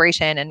and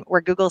collaboration, and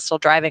where Google's still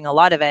driving a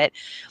lot of it.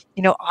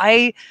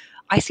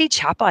 I see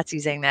chatbots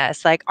using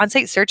this. Like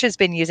on-site search has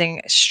been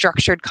using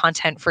structured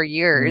content for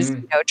years,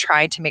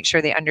 trying to make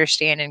sure they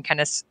understand and kind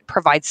of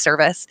provide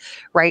service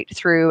right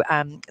through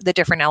the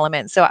different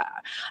elements. So,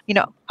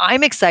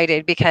 I'm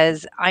excited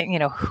because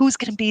who's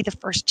going to be the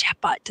first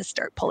chatbot to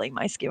start pulling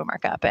my schema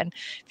markup? And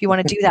if you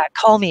want to do that,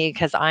 call me,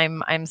 because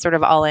I'm sort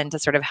of all in to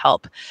sort of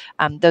help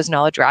those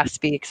knowledge graphs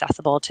be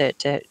accessible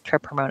to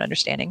promote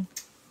understanding.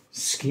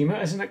 Schema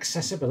as an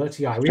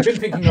accessibility API. We've been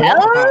thinking a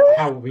lot about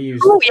how we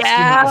use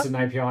Schema as an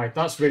API.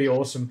 That's really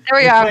awesome. There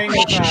we are.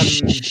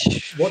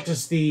 What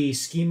does the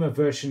Schema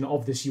version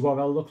of this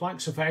URL look like?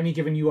 So for any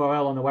given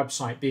URL on a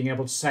website, being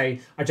able to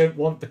say, I don't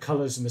want the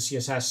colors and the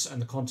CSS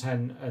and the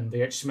content and the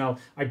HTML.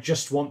 I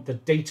just want the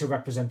data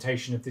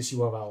representation of this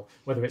URL,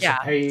 whether it's a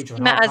page or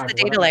an archive, as the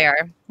data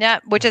layer. Yeah,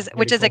 which is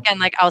cool. Again,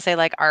 like I'll say,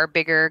 like our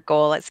bigger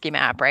goal at Schema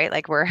App, right?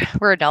 Like we're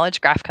a knowledge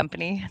graph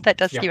company that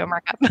does schema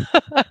markup.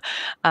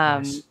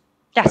 Nice.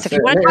 Yeah, so if you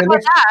want to talk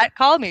about that,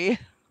 call me.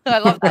 I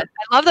love that.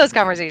 I love those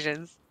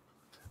conversations.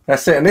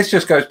 That's it. And this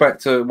just goes back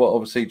to what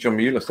obviously John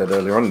Mueller said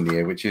earlier on in the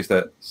year, which is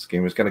that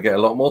schema is going to get a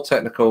lot more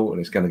technical and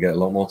it's going to get a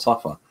lot more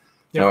tougher.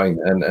 Yeah.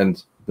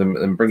 And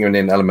bringing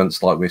in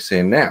elements like we're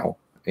seeing now,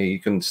 you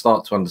can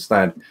start to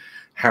understand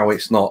how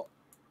it's not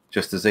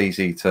just as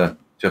easy to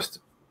just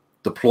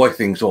deploy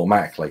things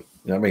automatically.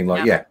 You know what I mean?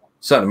 Like, a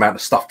certain amount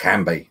of stuff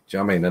can be. Do you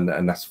know what I mean?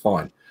 And that's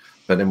fine.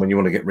 But then when you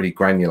want to get really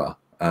granular,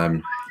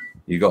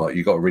 you got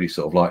to really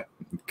sort of like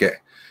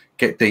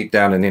get deep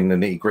down and in the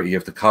nitty gritty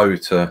of the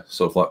code to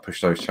sort of like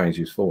push those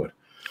changes forward.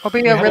 Or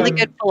be a really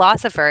good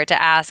philosopher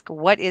to ask,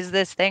 what is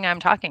this thing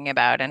I'm talking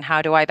about, and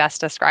how do I best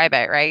describe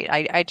it? Right?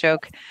 I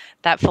joke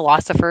that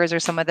philosophers are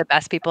some of the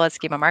best people at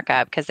schema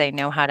markup because they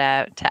know how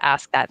to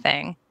ask that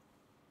thing.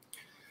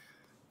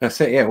 That's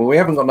it. Yeah. Well, we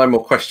haven't got no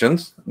more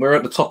questions. We're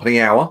at the top of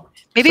the hour.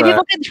 Maybe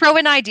people can throw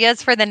in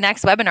ideas for the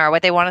next webinar,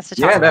 what they want us to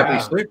talk about. Yeah,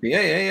 that'd be super. Yeah.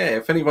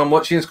 If anyone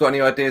watching has got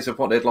any ideas of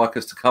what they'd like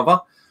us to cover,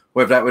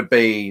 whether that would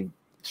be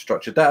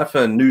structured data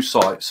for new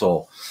sites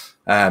or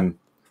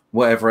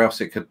whatever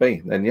else it could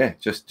be, then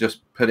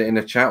just put it in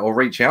the chat or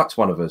reach out to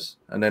one of us,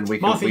 and then we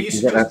can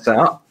get that set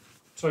up.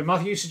 Sorry,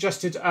 Martha, you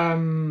suggested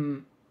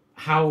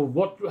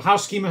how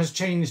schema has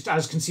changed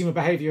as consumer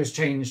behavior has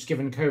changed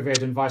given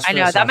COVID and vice versa. I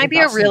know that might be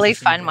a really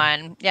fun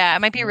one. Yeah, it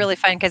might be really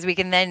fun because we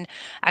can then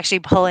actually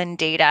pull in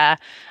data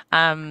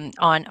on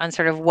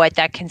sort of what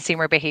that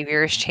consumer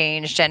behavior has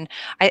changed. And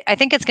I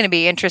think it's going to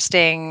be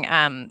interesting.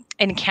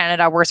 In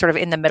Canada, we're sort of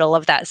in the middle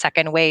of that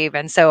second wave.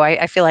 And so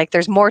I feel like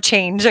there's more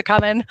change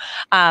coming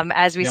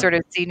as we sort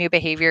of see new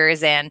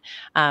behaviors and,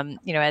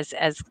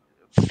 as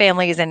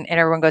families and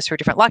everyone goes through a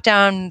different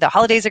lockdown, the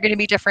holidays are going to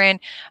be different.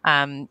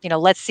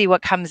 Let's see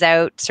what comes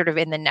out sort of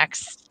in the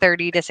next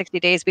 30 to 60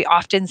 days. We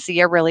often see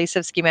a release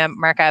of schema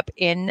markup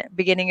in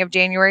beginning of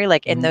January,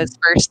 like in those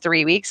first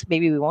 3 weeks.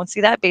 Maybe we won't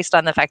see that based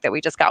on the fact that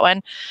we just got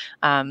one.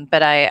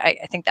 But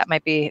I think that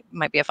might be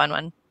a fun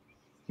one.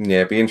 Yeah,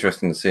 it'd be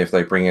interesting to see if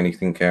they bring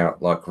anything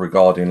out like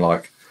regarding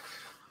like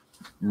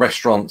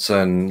restaurants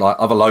and like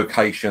other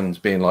locations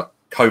being like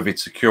COVID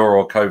secure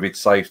or COVID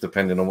safe,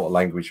 depending on what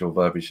language or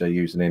verbiage they're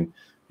using in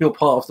your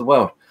part of the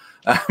world.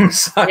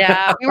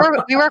 Yeah,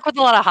 we work with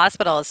a lot of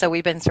hospitals, so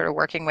we've been sort of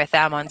working with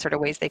them on sort of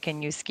ways they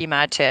can use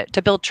Schema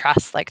to build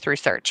trust, like through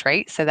search,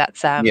 right? So that's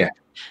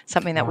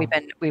something that we've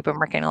been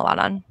working a lot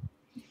on.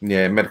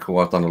 Yeah, medical.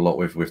 I've done a lot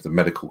with the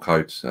medical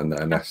codes, and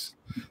that's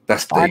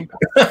deep.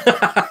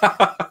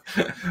 But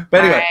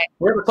anyway,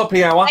 we're at the top of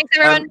the hour. Thanks,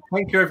 everyone.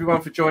 Thank you,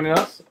 everyone, for joining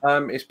us.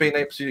 It's been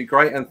absolutely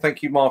great, and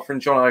thank you, Martha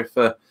and Jono,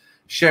 for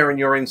sharing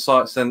your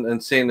insights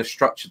and seeing the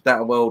structured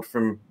data world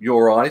from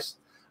your eyes.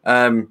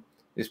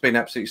 It's been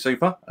absolutely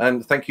super,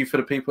 and thank you for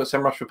the people at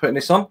Semrush for putting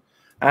this on.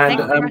 And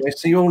we'll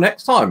see you all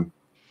next time.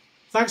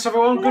 Thanks,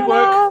 everyone. Good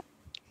work.